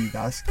there.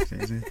 That's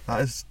crazy.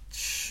 That is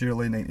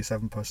surely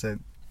 97%.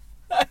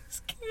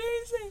 That's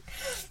crazy.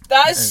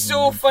 That is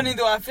so funny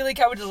though. I feel like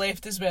I would have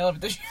left as well.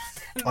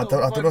 I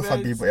don't know if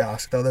I'd be able to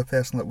ask the other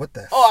person, like, what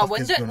the fuck I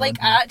wonder, is going like,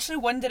 on I actually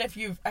wonder if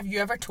have you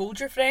ever told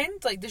your friend?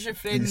 Like, does your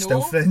friend know?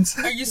 Still friends?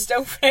 Are you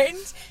still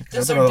friends?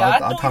 Does I her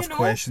dad I'd know have you know?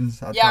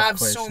 questions. I have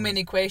so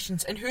many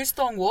questions. And whose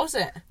thong was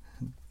it?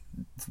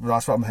 Well,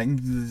 that's what I'm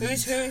thinking.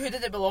 Who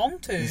did it belong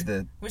to?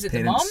 Was it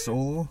the mum?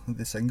 Solo,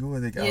 the single, or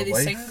they get a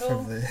wife?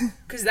 Single.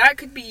 Because that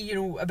could be,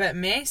 a bit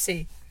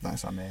messy.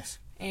 That's a mess.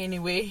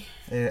 Anyway.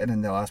 And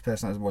then the last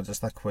person was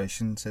just a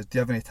question. Says, do you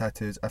have any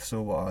tattoos? If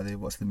so, what are they?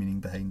 What's the meaning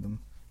behind them?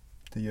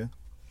 Do you?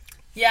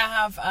 Yeah, I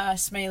have a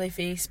smiley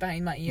face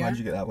behind my ear. Why did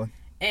you get that one?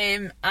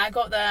 I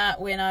got that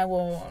when I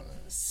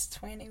was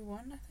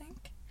 21, I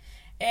think.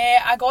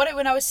 I got it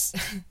when I was...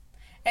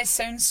 It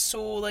sounds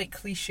so, like,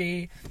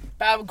 cliche,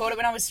 but I got it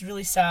when I was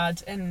really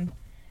sad, and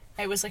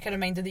it was like a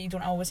reminder that you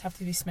don't always have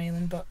to be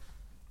smiling, but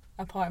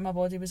a part of my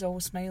body was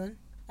always smiling,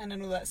 and I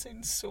know that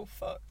sounds so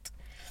fucked.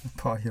 A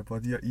part of your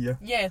body, your ear?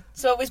 Yeah,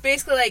 so it was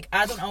basically like,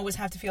 I don't always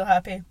have to feel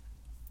happy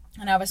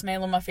and have a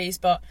smile on my face,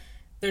 but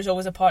there's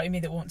always a part of me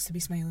that wants to be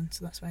smiling,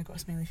 so that's why I got a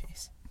smiley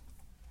face.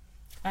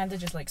 And I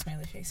just like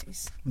smiley faces.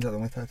 Is that the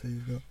only tattoo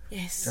you've got?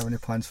 Yes. Do you have any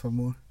plans for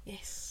more?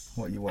 Yes.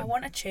 What you want? I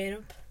want a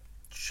cherub.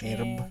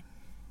 Cherub?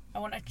 I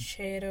want a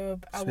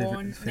cherub. I favourite,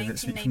 want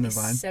favourite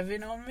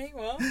 1997 on me.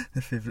 What?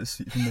 The favourite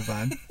suite from the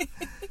van.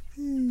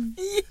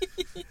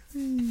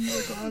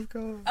 Look what I've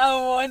got. I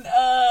want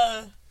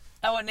a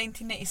I want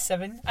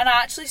 1997. And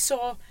I actually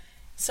saw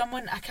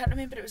someone, I can't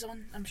remember,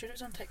 I'm sure it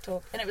was on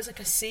TikTok, and it was like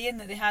a saying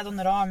that they had on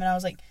their arm, and I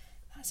was like,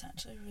 that's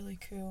actually really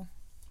cool.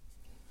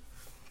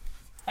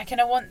 I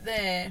kind of want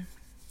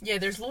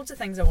there's loads of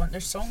things I want.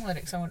 There's song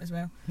lyrics I want as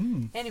well.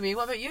 Anyway,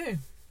 what about you?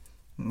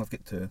 I've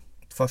got two.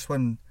 The first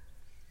one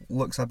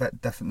looks a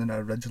bit different than I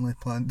originally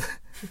planned,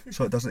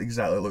 so it doesn't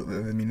exactly look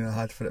like the meaning I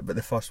had for it, but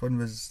the first one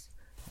was,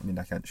 I mean,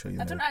 I can't show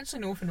you. I don't actually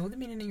know if I know the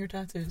meaning of your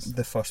tattoos.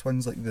 The first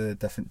one's like the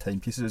different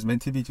timepieces. It was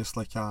meant to be just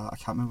like I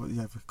can't remember what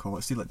you ever call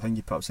it. See, like the thing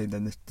you put upside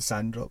down, the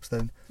sand drops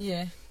down.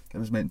 Yeah. It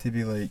was meant to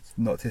be like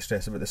not to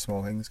stress about the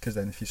small things, because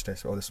then if you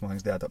stress about all the small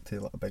things, they add up to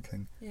like a big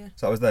thing. Yeah.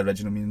 So that was the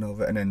original meaning of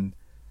it, and then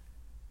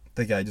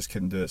the guy just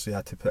couldn't do it, so he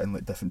had to put in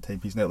like different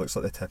timepieces. Now it looks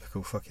like the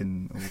typical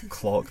fucking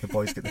clock. The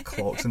boys get the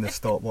clocks and the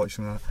stopwatch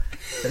and that.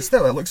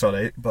 It looks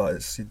alright,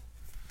 but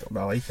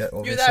I like it.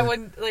 Obviously. You're that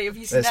one. Like, have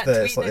you seen that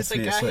tweet?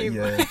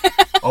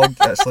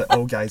 It's like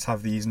all guys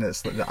have these, and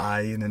it's like the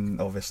eye, and then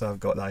obviously I've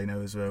got the eye now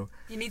as well.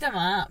 You need a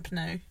map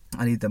now.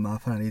 I need the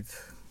map, and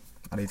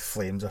I need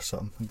flames or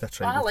something.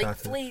 I like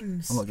tattoo.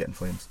 Flames. I'm not getting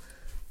flames.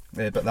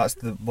 But that's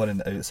the one on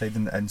the outside,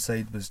 and the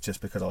inside was just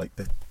because I like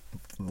the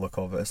look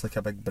of it. It's like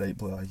a big bright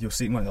blue eye. You'll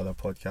see it in one of the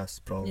other podcasts,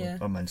 probably,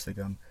 on my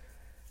Instagram.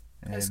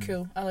 That's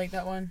cool. I like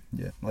that one.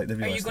 Yeah, like the.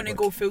 Are you going to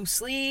go full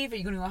sleeve? Are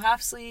you going to go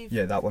half sleeve?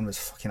 Yeah, that one was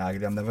fucking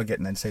agony. I'm never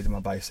getting inside of my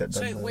bicep.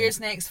 So where's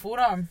next?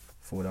 Forearm.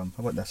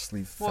 I want this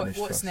sleeve finished.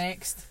 What's first.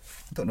 next?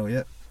 I don't know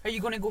yet. Are you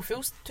going to go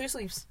full 2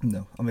 sleeves?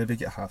 No, I'll maybe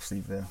get half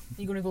sleeve there. Are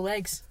you going to go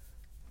legs?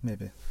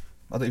 Maybe.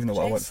 I don't even know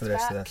what I want for the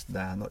rest of this.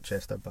 Nah, not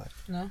chest or back.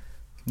 No.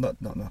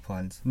 Not my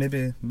plans.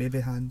 Maybe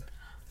hand.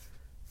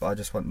 But I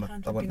just want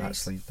that nice.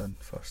 sleeve done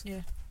first.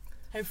 Yeah.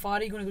 How far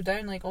are you going to go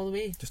down? Like all the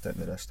way? Just down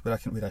the wrist. Where I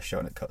can wear a shirt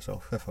and it cuts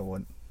off if I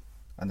want.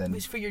 And then.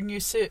 It's for your new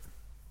suit.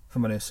 For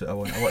my new suit, I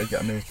want to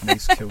get a new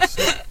nice cool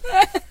suit.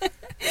 A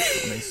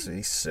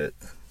nice suit.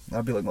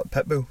 I'll be like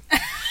Pitbull.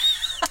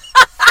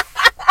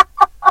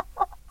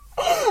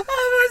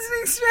 I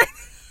wasn't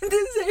expecting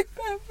to say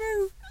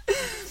Pitbull.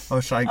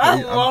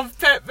 I love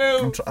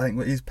Pitbull. I think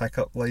what his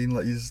pickup line,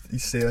 like he's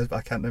saying, but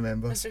I can't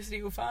remember. Mr.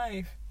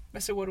 305.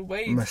 Mr.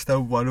 Worldwide.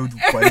 Mr.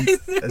 Worldwide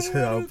is who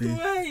I'll be.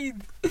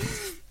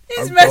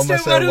 He's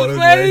Mr.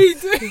 Worldwide.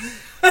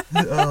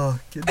 Oh,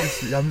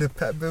 goodness me, I'm the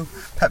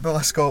Pitbull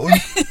of Scotland.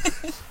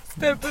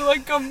 Pitbull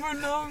of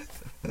Cumbernauld.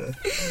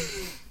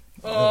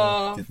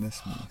 Oh,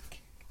 goodness me.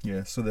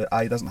 Yeah, so the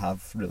eye doesn't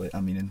have really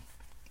a meaning,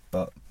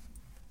 but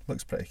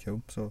looks pretty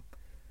cool. So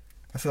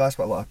I feel that's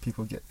what a lot of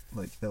people get,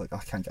 like they're like, I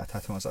can't get a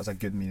tattoo unless that's a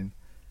good meaning.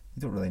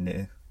 You don't really need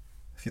to.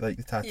 If you like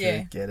the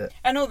tattoo, get it.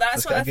 I know,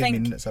 that's what I think.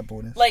 Meaning, it's a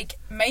bonus. Like,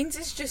 mine's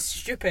is just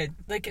stupid.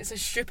 Like, it's a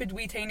stupid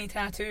wee tiny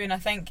tattoo, and I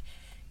think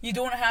you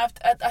don't have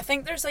to, I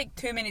think there's like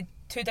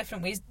two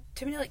different ways,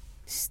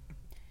 there's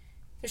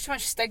too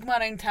much stigma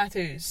around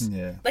tattoos.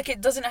 Yeah. Like,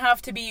 it doesn't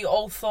have to be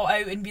all thought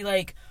out and be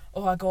like,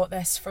 oh, I got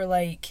this for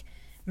like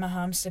my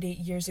hamster 8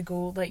 years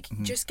ago. Like,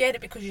 just get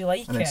it because you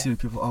like it. And then seeing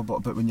people,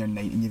 but when you're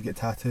 19 you get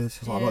tattoos.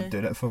 It's like, I'm not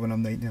doing it for when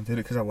I'm 19, I'm doing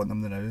it because I want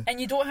them now. And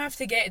you don't have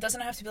to it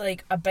doesn't have to be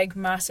like a big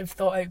massive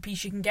thought out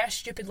piece. You can get a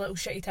stupid little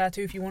shitty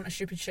tattoo if you want a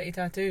stupid shitty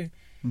tattoo.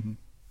 Try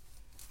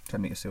to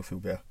make yourself feel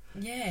better.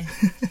 Yeah.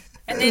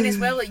 And then as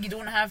well, like, you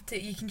don't have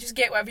to, you can just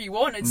get whatever you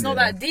want. It's not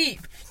that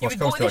deep. You would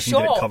go to the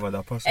shop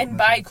and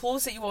buy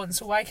clothes that you want,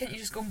 so why can't you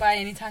just go and buy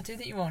any tattoo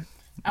that you want?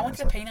 I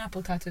wanted a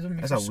pineapple tattoo on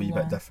me. It's a wee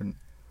bit different.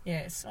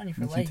 Yeah, it's on you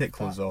for life. You can take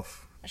clothes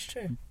off. That's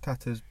true.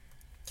 Tattoos,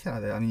 I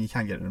mean, you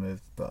can get it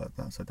removed, but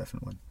that's a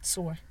different one.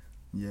 Sore.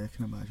 Yeah, I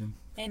can imagine.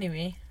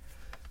 Anyway.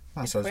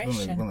 That's us.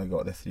 We've only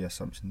got the 3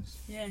 assumptions.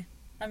 Yeah.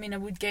 I mean,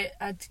 I'd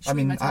show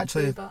you my tattoo,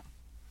 actually, but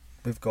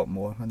we've got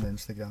more on the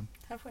Instagram.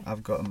 Have we?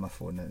 I've got on my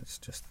phone, and it's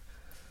just...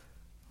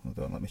 Hold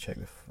on, let me check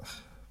the...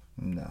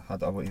 No, I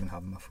won't even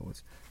have my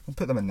photos. We'll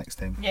put them in next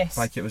time. Yes.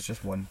 Like, it was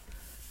just one.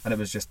 And it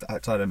was just...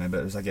 Actually, I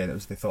remember,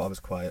 they thought I was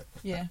quiet.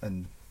 Yeah.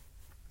 And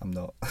I'm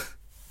not.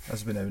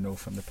 As we now know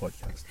from the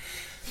podcast.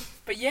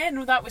 But yeah,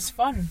 no, that was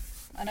fun.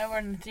 An hour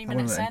and 3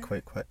 minutes in.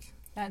 Quite quick.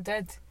 That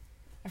did.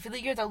 I feel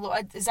like you had a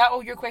lot. Is that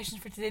all your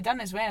questions for today done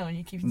as well? And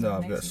you keep No,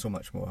 I've got so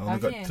much more. I only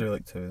got through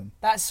like 2 of them.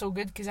 That's so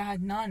good because I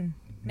had none.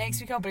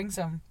 Next week I'll bring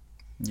some.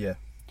 Yeah.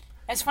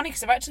 It's funny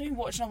because I've actually been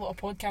watching a lot of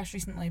podcasts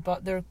recently,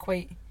 but they're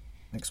quite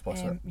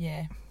explicit.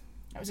 Yeah,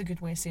 that was a good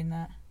way of saying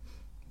that.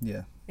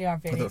 Yeah. They are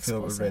very explicit. I don't feel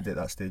like we're ready at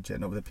that stage yet,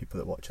 not with the people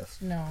that watch us.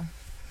 No,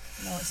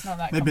 it's not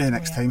that. Maybe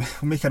next time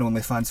we'll make an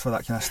OnlyFans for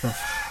that kind of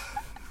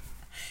stuff.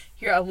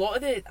 Here, a lot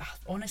of the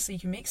honestly, you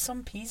can make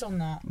some peas on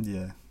that.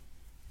 Yeah.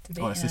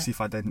 Honestly, see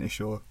if I didn't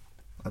show,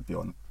 I'd be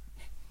on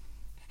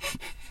it.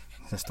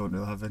 I just don't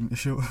really have anything to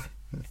show.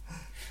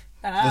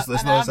 An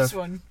abs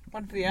one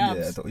for the abs.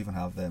 Yeah, I don't even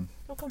have them.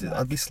 Dude,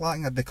 I'd be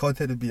slacking. The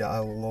content would be at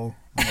an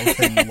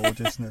all-time low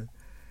just now.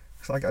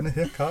 It's like getting a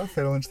haircut if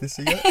anyone wants to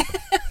see it.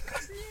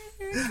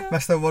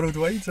 Mr.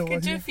 Worldwide.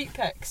 Could do feet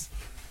pics.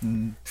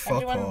 Fuck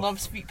Everyone off.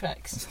 loves feet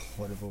pics. It's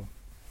horrible.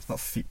 It's not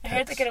feet pics. I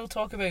heard the girl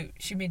talk about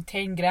she made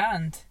 10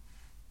 grand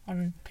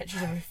on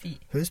pictures of her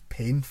feet. Who's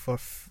paying for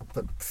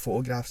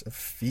photographs of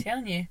feet? I'm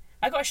telling you.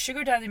 I got a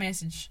sugar daddy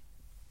message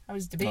I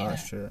was debating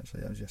that's true,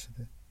 actually. That was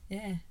yesterday.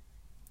 Yeah.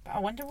 But I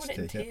wonder what it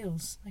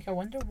entails. Like, I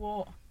wonder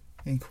what...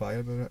 Inquire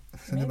about it.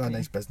 Send them a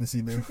nice business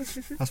email.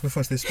 Ask me if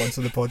wants to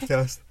sponsor the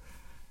podcast.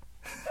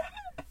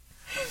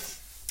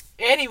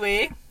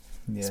 Anyway,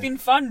 it's been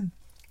fun.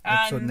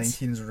 Episode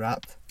 19 is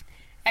wrapped.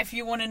 If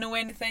you want to know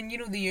anything, you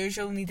know the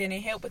usual, need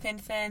any help with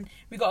anything.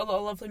 We got a lot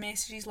of lovely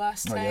messages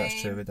last time. Oh yeah,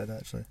 that's true, we did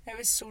actually. It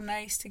was so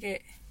nice to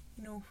get,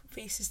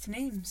 faces to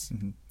names.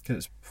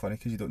 Because it's funny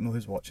because you don't know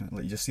who's watching it.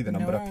 Like, you just see the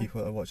number of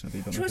people that are watching it, but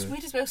you don't know what's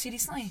weird as well,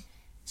 seriously?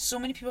 So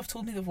many people have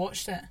told me they've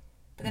watched it.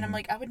 But then I'm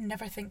like, I would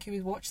never think you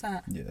would watch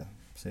that. Yeah,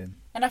 same.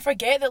 And I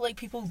forget that, like,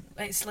 people,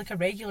 it's like a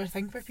regular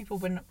thing for people,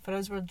 when for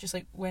us, we're just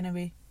like, when are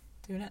we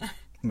doing it?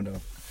 We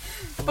know.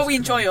 But we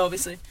enjoy it,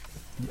 obviously.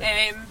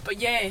 Yeah. But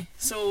yeah,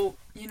 so,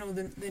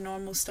 the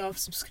normal stuff,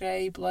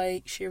 subscribe,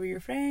 like, share with your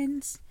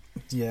friends.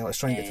 Yeah, let's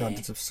try and get to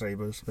 100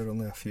 subscribers. We're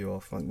only a few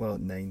off, we're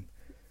at 9.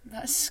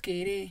 That's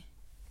scary.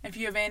 If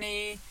you have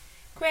any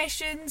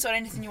questions or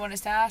anything you want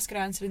us to ask or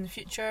answer in the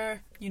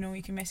future,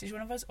 you can message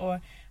one of us,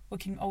 or we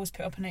can always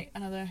put up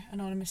another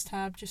anonymous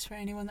tab just for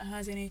anyone that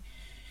has any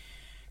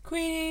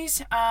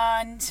queries.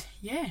 And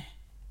yeah,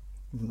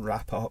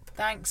 wrap up.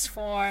 Thanks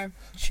for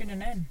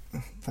tuning in.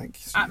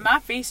 Thanks. My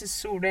face is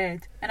so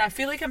red, and I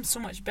feel like I'm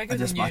so much bigger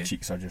than you. My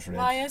cheeks are just red.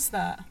 Why is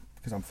that?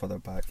 Because I'm further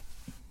back.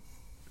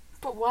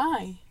 But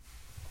why?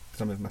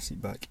 Because I moved my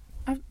seat back.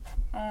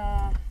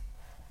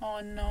 Oh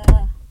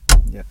no.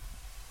 Yeah.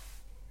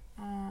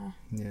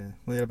 Yeah.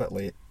 Well, you're a bit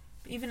late.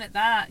 Even at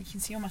that, you can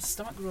see all my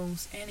stomach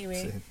rolls.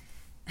 Anyway.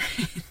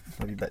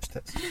 Love you, bitch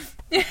tits.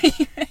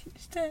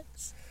 Bitch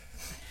tits.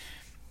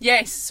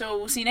 Yes, so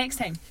we'll see you next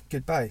time.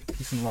 Goodbye.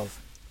 Peace and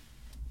love.